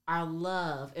our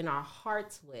love and our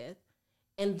hearts with.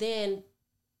 And then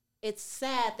it's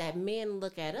sad that men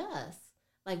look at us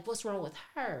like, what's wrong with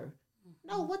her?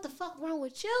 No, what the fuck wrong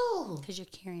with you? Because you're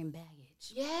carrying baggage.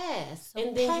 Yes. So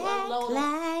and then you unload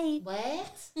on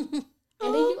what? And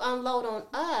then you unload on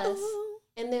us.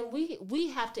 And then we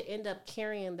have to end up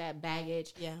carrying that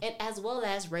baggage, and as well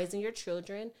as raising your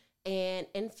children and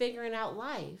figuring out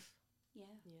life,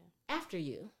 after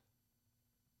you.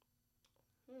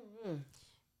 Mm-hmm.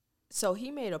 So he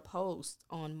made a post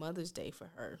on Mother's Day for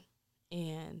her,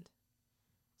 and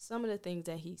some of the things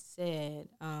that he said,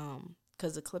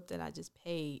 because the clip that I just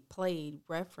played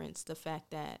referenced the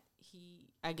fact that he,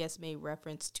 I guess, made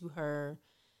reference to her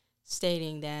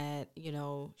stating that,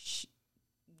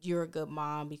 you're a good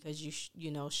mom because you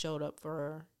showed up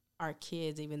for our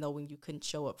kids even though when you couldn't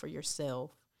show up for yourself.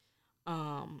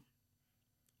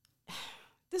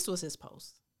 This was his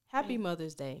post. Happy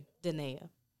Mother's Day, Danae.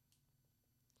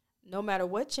 No matter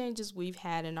what changes we've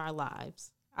had in our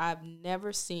lives, I've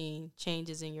never seen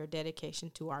changes in your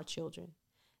dedication to our children.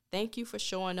 Thank you for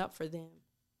showing up for them,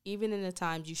 even in the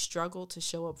times you struggle to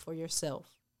show up for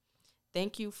yourself.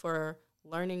 Thank you for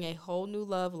learning a whole new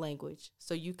love language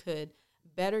so you could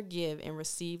better give and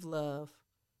receive love.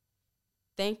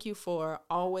 Thank you for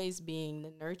always being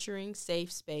the nurturing,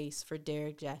 safe space for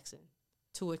Derrick Jackson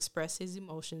to express his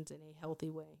emotions in a healthy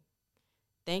way.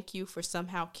 Thank you for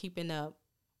somehow keeping up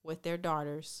with their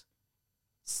daughters'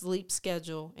 sleep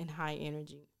schedule and high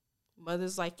energy.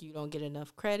 Mothers like you don't get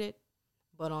enough credit,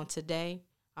 but on today,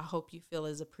 I hope you feel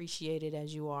as appreciated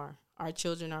as you are. Our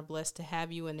children are blessed to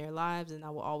have you in their lives, and I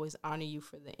will always honor you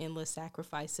for the endless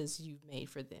sacrifices you've made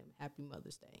for them. Happy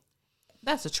Mother's Day.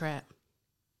 That's a trap.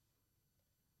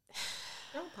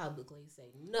 Don't publicly say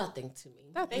nothing to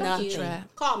me. That's Thank not you. a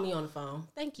trap. Call me on the phone.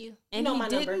 Thank you. And you know he my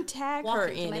didn't number. tag Walk her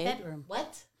into in my it. bedroom.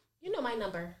 What? You know my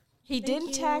number. He Thank didn't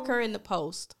you. tag her in the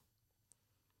post.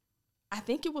 I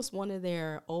think it was one of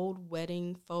their old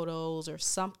wedding photos or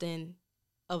something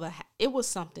it was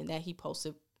something that he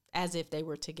posted as if they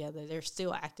were together. They're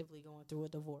still actively going through a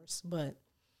divorce, but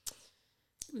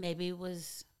Maybe it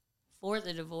was for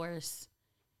the divorce,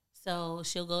 so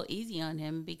she'll go easy on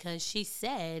him because she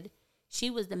said she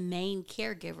was the main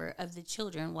caregiver of the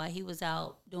children while he was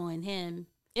out doing him.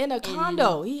 in a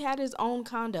condo. He had his own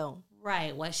condo.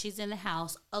 Right, while she's in the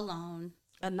house alone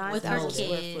A with her 9,000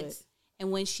 square foot. kids.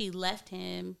 And when she left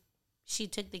him, she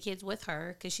took the kids with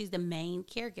her because she's the main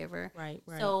caregiver. Right.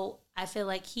 So I feel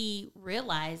like he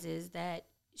realizes that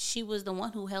she was the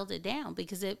one who held it down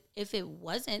because if it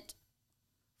wasn't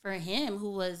for him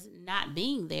who was not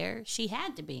being there, she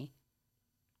had to be.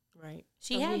 Right.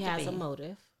 She So had he to has be. a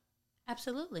motive.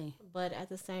 Absolutely. But at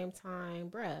the same time,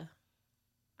 bruh,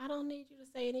 I don't need you to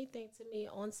say anything to me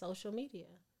on social media.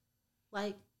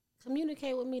 Like,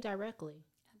 communicate with me directly.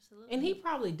 Absolutely. And he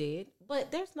probably did, but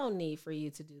there's no need for you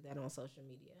to do that on social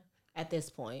media at this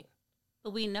point.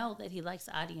 But we know that he likes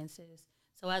audiences.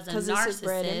 So as a 'Cause it's his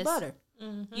bread and narcissist, butter.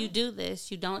 you do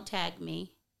this, you don't tag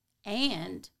me,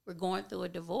 and we're going through a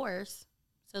divorce.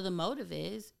 So the motive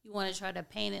is you want to try to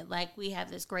paint it like we have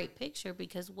this great picture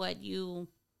because what, you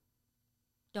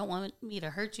don't want me to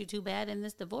hurt you too bad in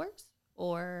this divorce?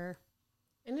 Or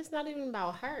And it's not even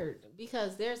about hurt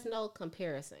because there's no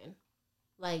comparison.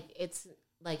 Like, it's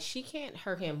like she can't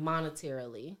hurt him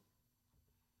monetarily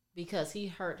because he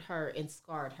hurt her and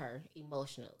scarred her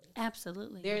emotionally.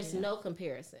 absolutely. There's no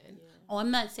comparison. Oh,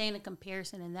 I'm not saying a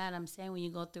comparison in that. I'm saying when you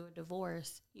go through a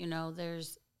divorce,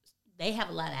 they have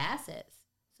a lot of assets.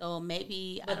 So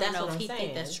maybe, But I don't that's know what if I'm he think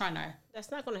saying. that's trying to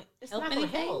That's not gonna. It's help not gonna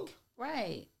anything. help.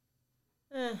 Right.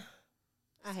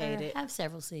 I hate it. Have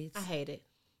several seats. I hate it.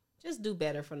 Just do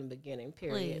better from the beginning.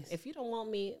 Period. Please. If you don't want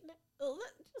me,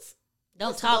 just Don't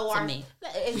let's talk go to our- me.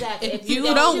 Exactly. If you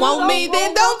don't want me,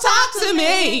 then don't talk to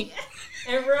me.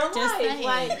 In real Just life, saying.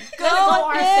 like Go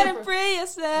our ahead separate- and free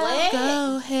yourself. What?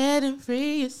 Go ahead and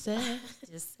free yourself.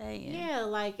 Just saying. Yeah,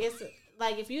 like it's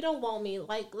like if you don't want me,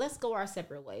 like let's go our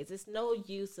separate ways. It's no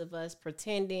use of us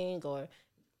pretending or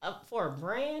for a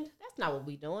brand. That's not what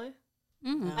we doing.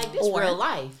 Mm-hmm. Like, this real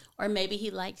life. Or maybe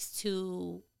he likes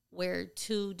to wear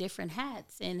 2 different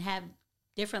hats and have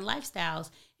different lifestyles.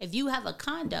 If you have a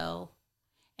condo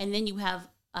and then you have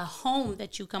a home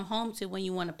that you come home to when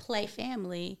you want to play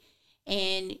family,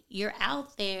 and you're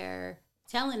out there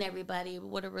telling everybody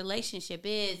what a relationship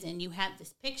is, and you have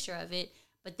this picture of it,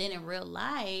 but then in real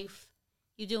life,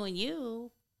 you doing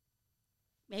you,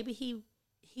 maybe he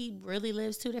really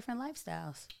lives 2 different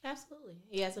lifestyles. Absolutely.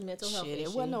 He has a mental health issue.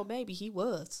 It wasn't no baby. He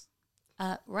was.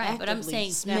 Right, but I'm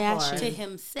saying smashing to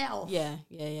himself. Yeah.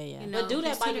 You know, but do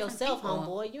that by yourself, people.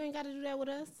 homeboy. You ain't got to do that with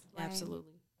us. Right.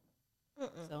 Absolutely.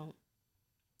 So,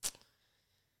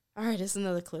 all right, it's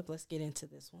another clip. Let's get into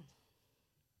this one.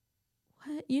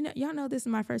 What? Y'all know this is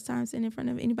my first time sitting in front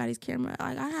of anybody's camera.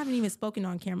 Like, I haven't even spoken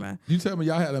on camera. You tell me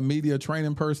y'all had a media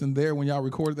training person there when y'all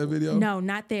recorded that video? No,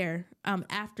 not there.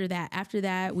 After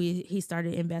that, he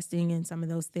started investing in some of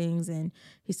those things, and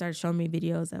he started showing me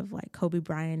videos of like Kobe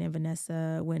Bryant and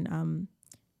Vanessa when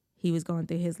he was going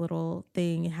through his little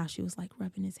thing and how she was like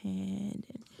rubbing his hand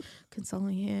and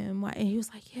consoling him. And he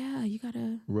was like, "Yeah, you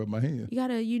gotta rub my hand. You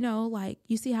gotta, like,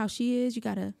 you see how she is. You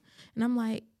gotta." And I'm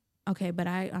like, okay, but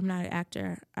I'm not an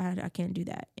actor. I can't do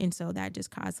that. And so that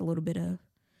just caused a little bit of,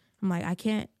 I'm like, I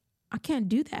can't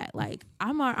do that. Like,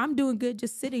 I'm doing good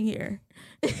just sitting here.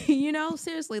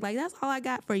 Seriously, like, that's all I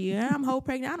got for you. And I'm whole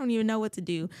pregnant. I don't even know what to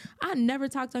do. I never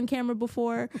talked on camera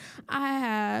before.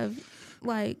 I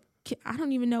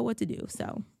don't even know what to do.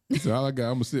 So all I got,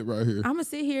 I'm gonna sit right here. I'm gonna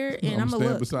sit here and I'm gonna stand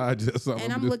look beside you.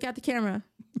 and I'm gonna look at the camera.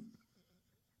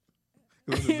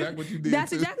 That's exactly what you did.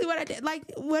 That's exactly what I did. Like,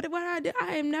 what I did.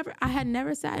 I had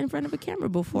never sat in front of a camera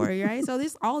before, right? So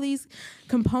there's all these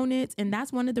components, and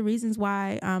that's one of the reasons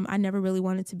why I never really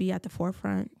wanted to be at the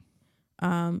forefront.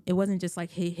 It wasn't just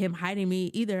like him hiding me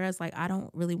either. I was like, I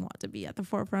don't really want to be at the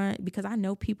forefront because I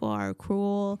know people are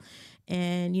cruel,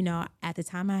 and at the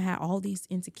time I had all these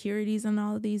insecurities and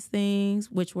all of these things,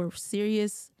 which were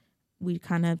serious. We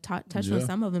kind of touched on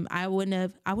some of them. I would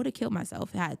have killed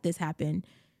myself had this happened.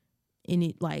 In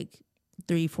it, like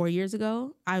 3-4 years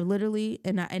ago, I literally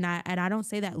and I don't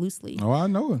say that loosely. Oh, I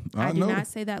know it. I do not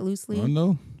say that loosely. I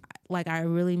know. Like, I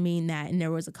really mean that. And there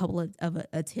was a couple of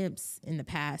attempts in the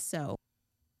past. So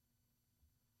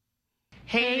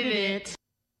hated it.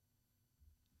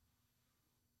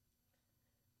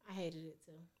 I hated it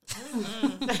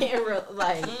too.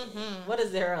 Like, what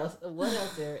is there else? What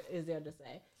else is there to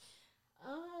say?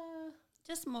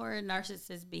 Just more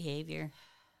narcissist behavior.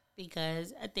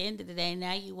 Because at the end of the day,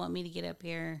 now you want me to get up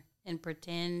here and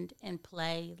pretend and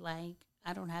play like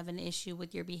I don't have an issue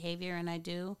with your behavior, and I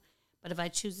do. But if I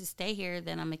choose to stay here,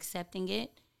 then I'm accepting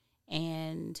it.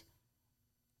 And,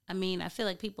 I mean, I feel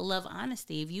like people love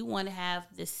honesty. If you want to have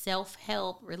this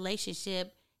self-help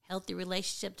relationship, healthy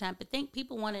relationship type of thing,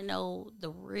 people want to know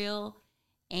the real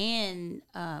and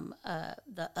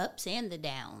the ups and the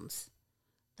downs.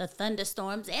 The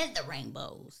thunderstorms and the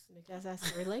rainbows. Because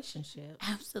that's a relationship.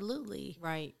 Absolutely.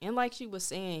 Right. And like she was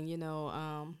saying,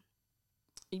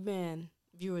 even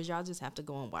viewers, y'all just have to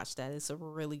go and watch that. It's a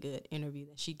really good interview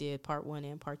that she did, part 1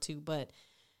 and part 2. But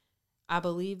I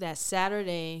believe that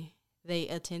Saturday they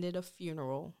attended a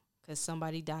funeral because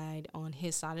somebody died on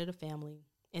his side of the family,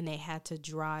 and they had to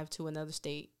drive to another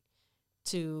state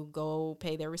to go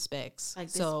pay their respects.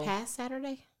 Like this past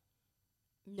Saturday?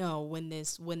 No, when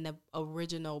the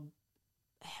original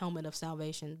Helmet of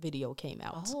Salvation video came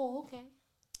out. Oh, okay.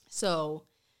 So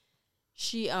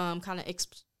she kind of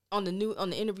on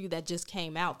the interview that just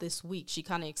came out this week, she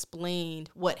kind of explained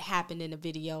what happened in the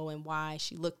video and why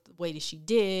she looked the way that she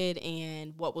did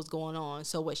and what was going on.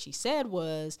 So what she said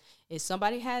was, if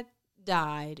somebody had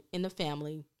died in the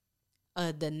family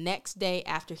the next day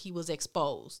after he was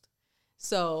exposed.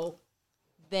 So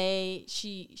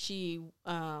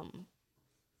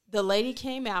the lady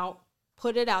came out,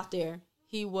 put it out there.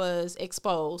 He was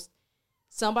exposed.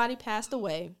 Somebody passed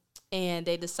away, and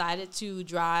they decided to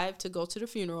drive to go to the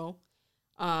funeral.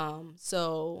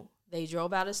 So they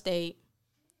drove out of state.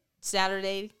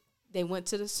 Saturday, they went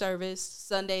to the service.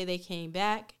 Sunday, they came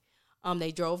back.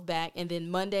 They drove back. And then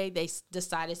Monday, they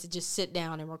decided to just sit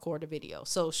down and record a video.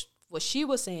 So what she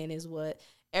was saying is a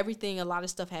lot of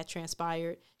stuff had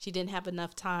transpired. She didn't have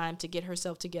enough time to get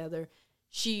herself together.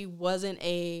 She wasn't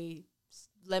a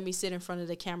let me sit in front of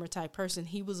the camera type person.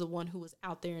 He was the one who was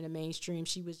out there in the mainstream.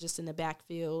 She was just in the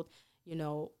backfield,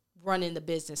 running the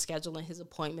business, scheduling his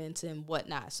appointments and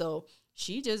whatnot. So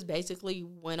she just basically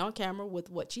went on camera with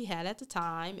what she had at the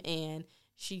time, and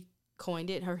she coined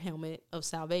it her Helmet of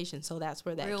Salvation. So that's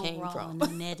where that came from.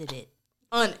 Unedited.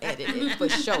 Unedited, for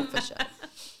sure.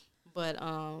 But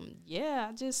yeah,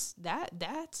 I just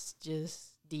that's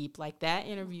just deep. Like that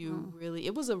interview really,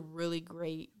 it was a really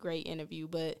great interview.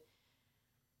 But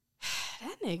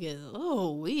that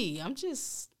nigga, I'm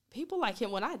just, people like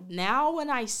him. When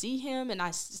I see him and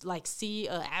I like see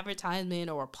a advertisement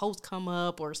or a post come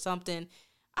up or something,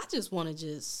 I just want to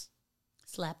just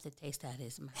slap the taste out of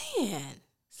his mouth. Man,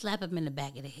 slap him in the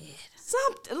back of the head.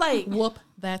 Something like whoop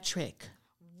that trick.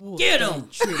 Get him.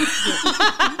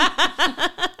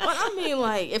 But I mean,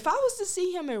 like, if I was to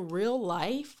see him in real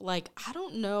life, like, I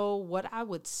don't know what I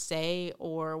would say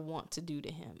or want to do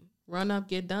to him. Run up,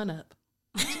 get done up.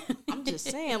 I'm just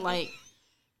saying, like,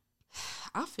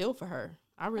 I feel for her.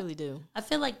 I really do. I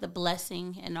feel like the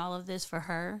blessing in all of this for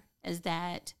her is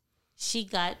that she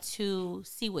got to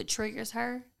see what triggers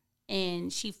her,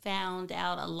 and she found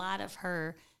out a lot of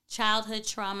her childhood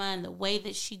trauma and the way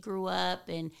that she grew up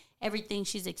and everything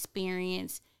she's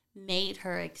experienced made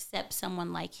her accept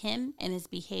someone like him and his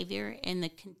behavior and the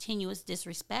continuous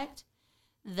disrespect,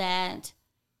 that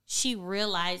she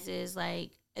realizes,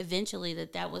 like, eventually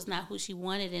that was not who she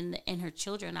wanted, and her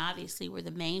children obviously were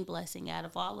the main blessing out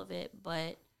of all of it.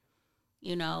 But,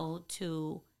 you know,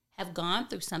 to have gone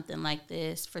through something like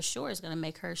this for sure is going to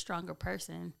make her a stronger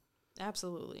person.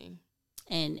 Absolutely.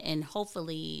 And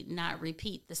hopefully not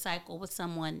repeat the cycle with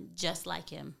someone just like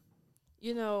him.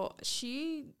 You know,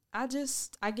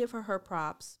 I give her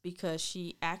props because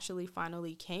she actually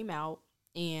finally came out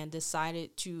and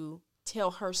decided to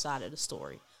tell her side of the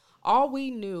story. All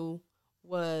we knew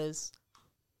was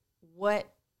what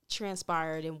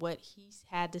transpired and what he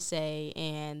had to say,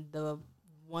 and the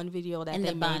one video that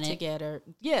they made together.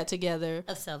 Yeah, together.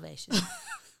 Of salvation.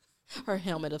 Her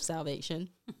helmet of salvation.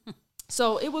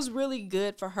 So it was really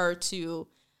good for her to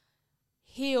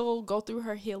heal, go through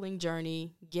her healing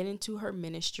journey, get into her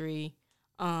ministry.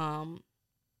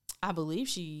 I believe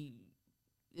she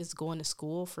is going to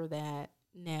school for that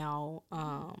now.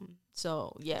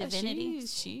 So yeah, Divinity.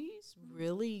 she's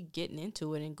really getting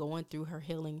into it and going through her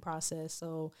healing process.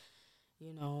 So,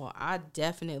 you know, I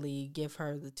definitely give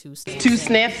her the 2 snaps. 2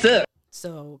 snaps up.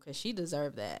 So, cause she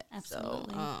deserved that.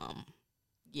 Absolutely. So,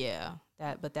 yeah,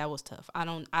 that was tough. I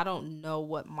don't know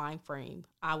what mind frame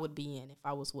I would be in if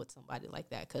I was with somebody like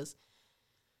that, because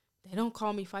they don't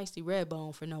call me Feisty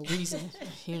Redbone for no reason.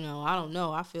 You know, I don't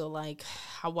know. I feel like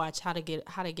I watch How to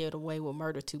Get Away with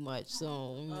Murder too much.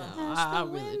 So, you know, I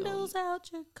really don't.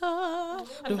 Out your car.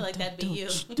 I feel like that'd be you.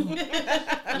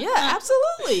 Yeah,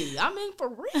 absolutely. I mean, for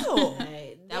real.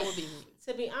 That would be me.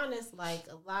 To be honest, like,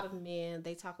 a lot of men,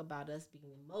 they talk about us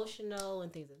being emotional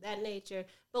and things of that nature,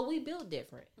 but we build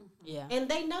different. Yeah. And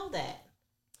they know that.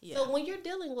 Yeah. So when you're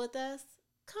dealing with us,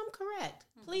 come correct.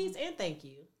 Please and thank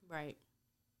you. Right.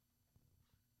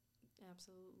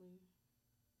 Absolutely.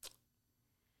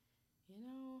 You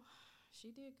know,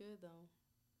 she did good,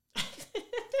 though.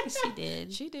 She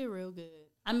did. She did real good.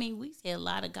 I mean, we see a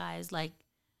lot of guys like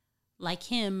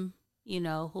him, you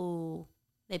know, who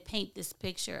they paint this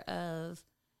picture of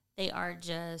they are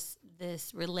just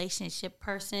this relationship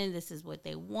person. This is what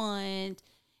they want.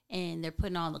 And they're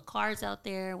putting all the cards out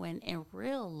there, when in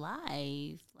real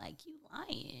life, like, you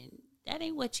lying. That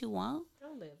ain't what you want.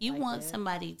 Don't live You like want that.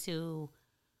 somebody to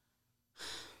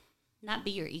not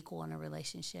be your equal in a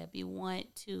relationship. You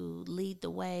want to lead the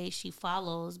way. She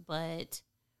follows, but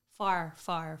far,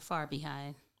 far, far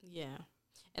behind. Yeah.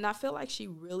 And I feel like she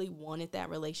really wanted that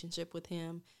relationship with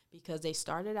him because they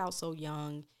started out so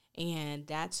young, and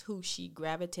that's who she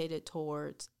gravitated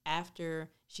towards after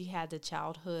she had the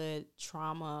childhood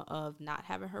trauma of not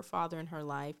having her father in her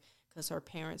life, because her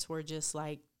parents were just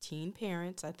like teen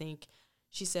parents. I think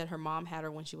she said her mom had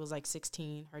her when she was like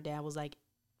 16. Her dad was like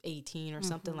 18 or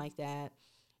something like that.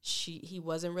 He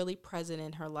wasn't really present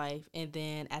in her life. And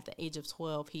then at the age of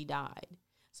 12, he died.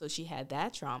 So she had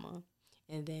that trauma.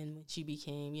 And then when she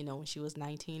became, you know, when she was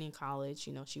 19 in college,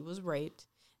 you know, she was raped.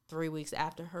 3 weeks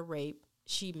after her rape,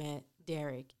 she met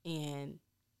Derrick, and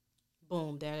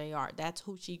boom, there they are. That's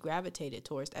who she gravitated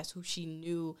towards. That's who she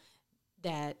knew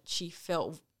that she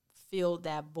feel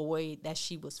that void that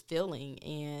she was feeling.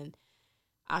 And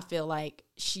I feel like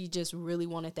she just really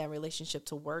wanted that relationship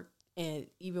to work, and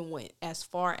even went as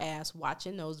far as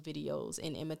watching those videos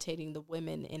and imitating the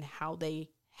women and how they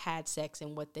had sex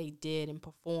and what they did and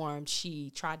performed. She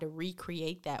tried to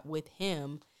recreate that with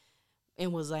him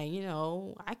and was like, you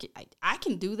know, I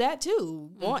can do that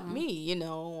too. Want me, you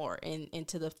know, or and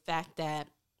to the fact that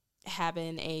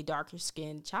having a darker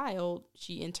skinned child,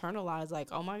 she internalized like,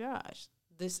 oh my gosh,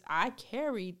 I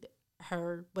carried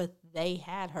her, but they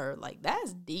had her. Like,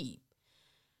 that's deep,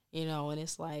 you know. And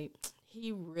it's like,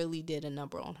 he really did a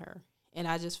number on her. And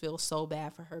I just feel so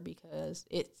bad for her because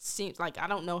it seems like, I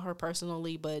don't know her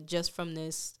personally, but just from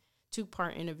this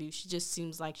 2-part interview, she just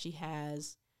seems like she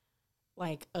has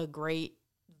like a great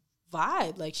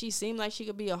vibe. Like she seemed like she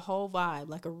could be a whole vibe,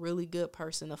 like a really good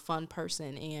person, a fun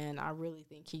person. And I really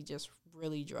think he just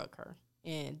really drug her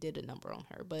and did a number on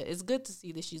her. But it's good to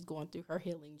see that she's going through her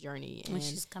healing journey. And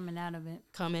she's coming out of it.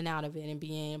 And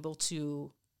being able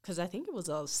to, because I think it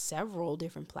was several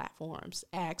different platforms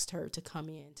asked her to come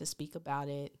in to speak about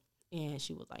it. And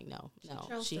she was like, no,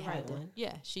 she had to.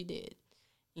 Yeah, she did.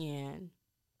 And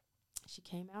she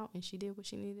came out and she did what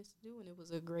she needed to do. And it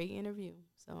was a great interview.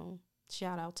 So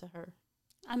shout out to her.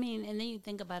 I mean, and then you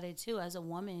think about it too, as a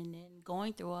woman and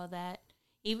going through all that,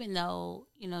 even though,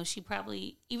 you know,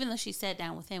 even though she sat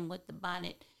down with him with the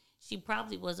bonnet, she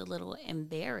probably was a little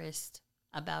embarrassed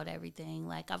about everything.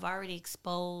 Like, I've already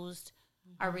exposed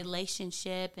our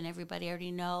relationship and everybody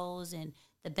already knows, and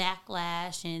the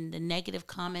backlash and the negative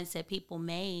comments that people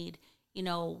made. You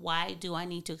know, why do I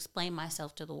need to explain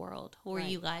myself to the world? Who are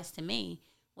you guys to me?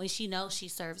 When she knows she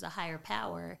serves a higher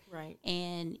power. Right.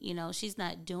 And, you know, she's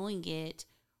not doing it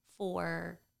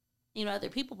for, you know, other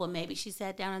people, but maybe she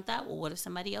sat down and thought, well, what if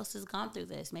somebody else has gone through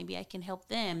this? Maybe I can help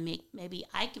them. Maybe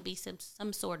I can be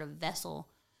some sort of vessel,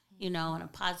 you know, in a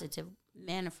positive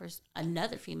manner for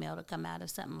another female to come out of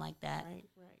something like that. Right.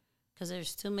 Because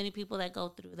there's too many people that go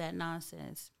through that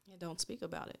nonsense. And don't speak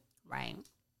about it. Right.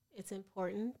 It's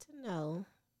important to know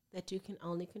that you can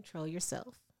only control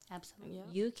yourself. Absolutely. Yep.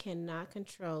 You cannot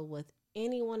control what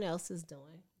anyone else is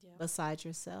doing besides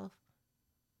yourself.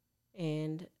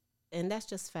 And that's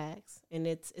just facts. And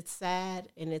it's sad,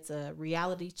 and it's a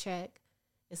reality check,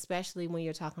 especially when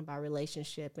you're talking about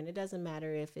relationship. And it doesn't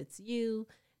matter if it's you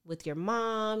with your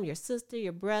mom, your sister,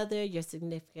 your brother, your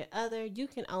significant other. You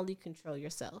can only control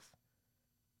yourself.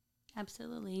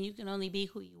 Absolutely. You can only be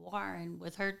who you are. And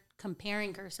with her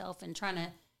comparing herself and trying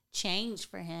to change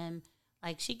for him,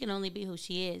 like, she can only be who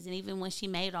she is. And even when she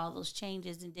made all those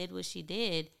changes and did what she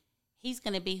did, he's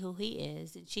going to be who he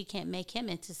is. And she can't make him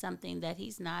into something that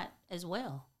he's not as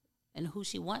well, and who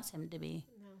she wants him to be.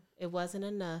 No, it wasn't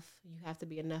enough. You have to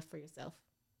be enough for yourself.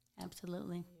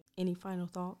 Absolutely. Any final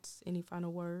thoughts? Any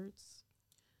final words?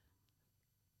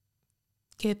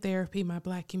 Get therapy, my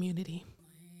Black community.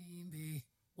 Baby,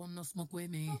 want no smoke with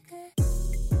me. Okay.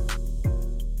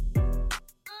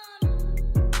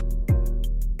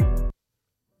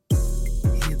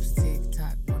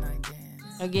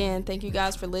 Again, thank you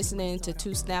guys for listening to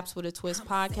 2 Snaps with a Twist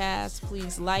podcast.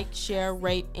 Please like, share,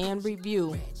 rate, and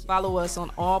review. Follow us on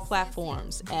all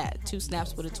platforms at 2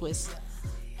 Snaps with a Twist.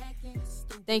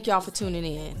 Thank y'all for tuning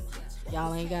in.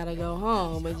 Y'all ain't gotta go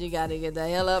home, but you gotta get the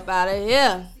hell up out of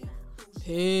here.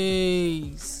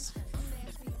 Peace.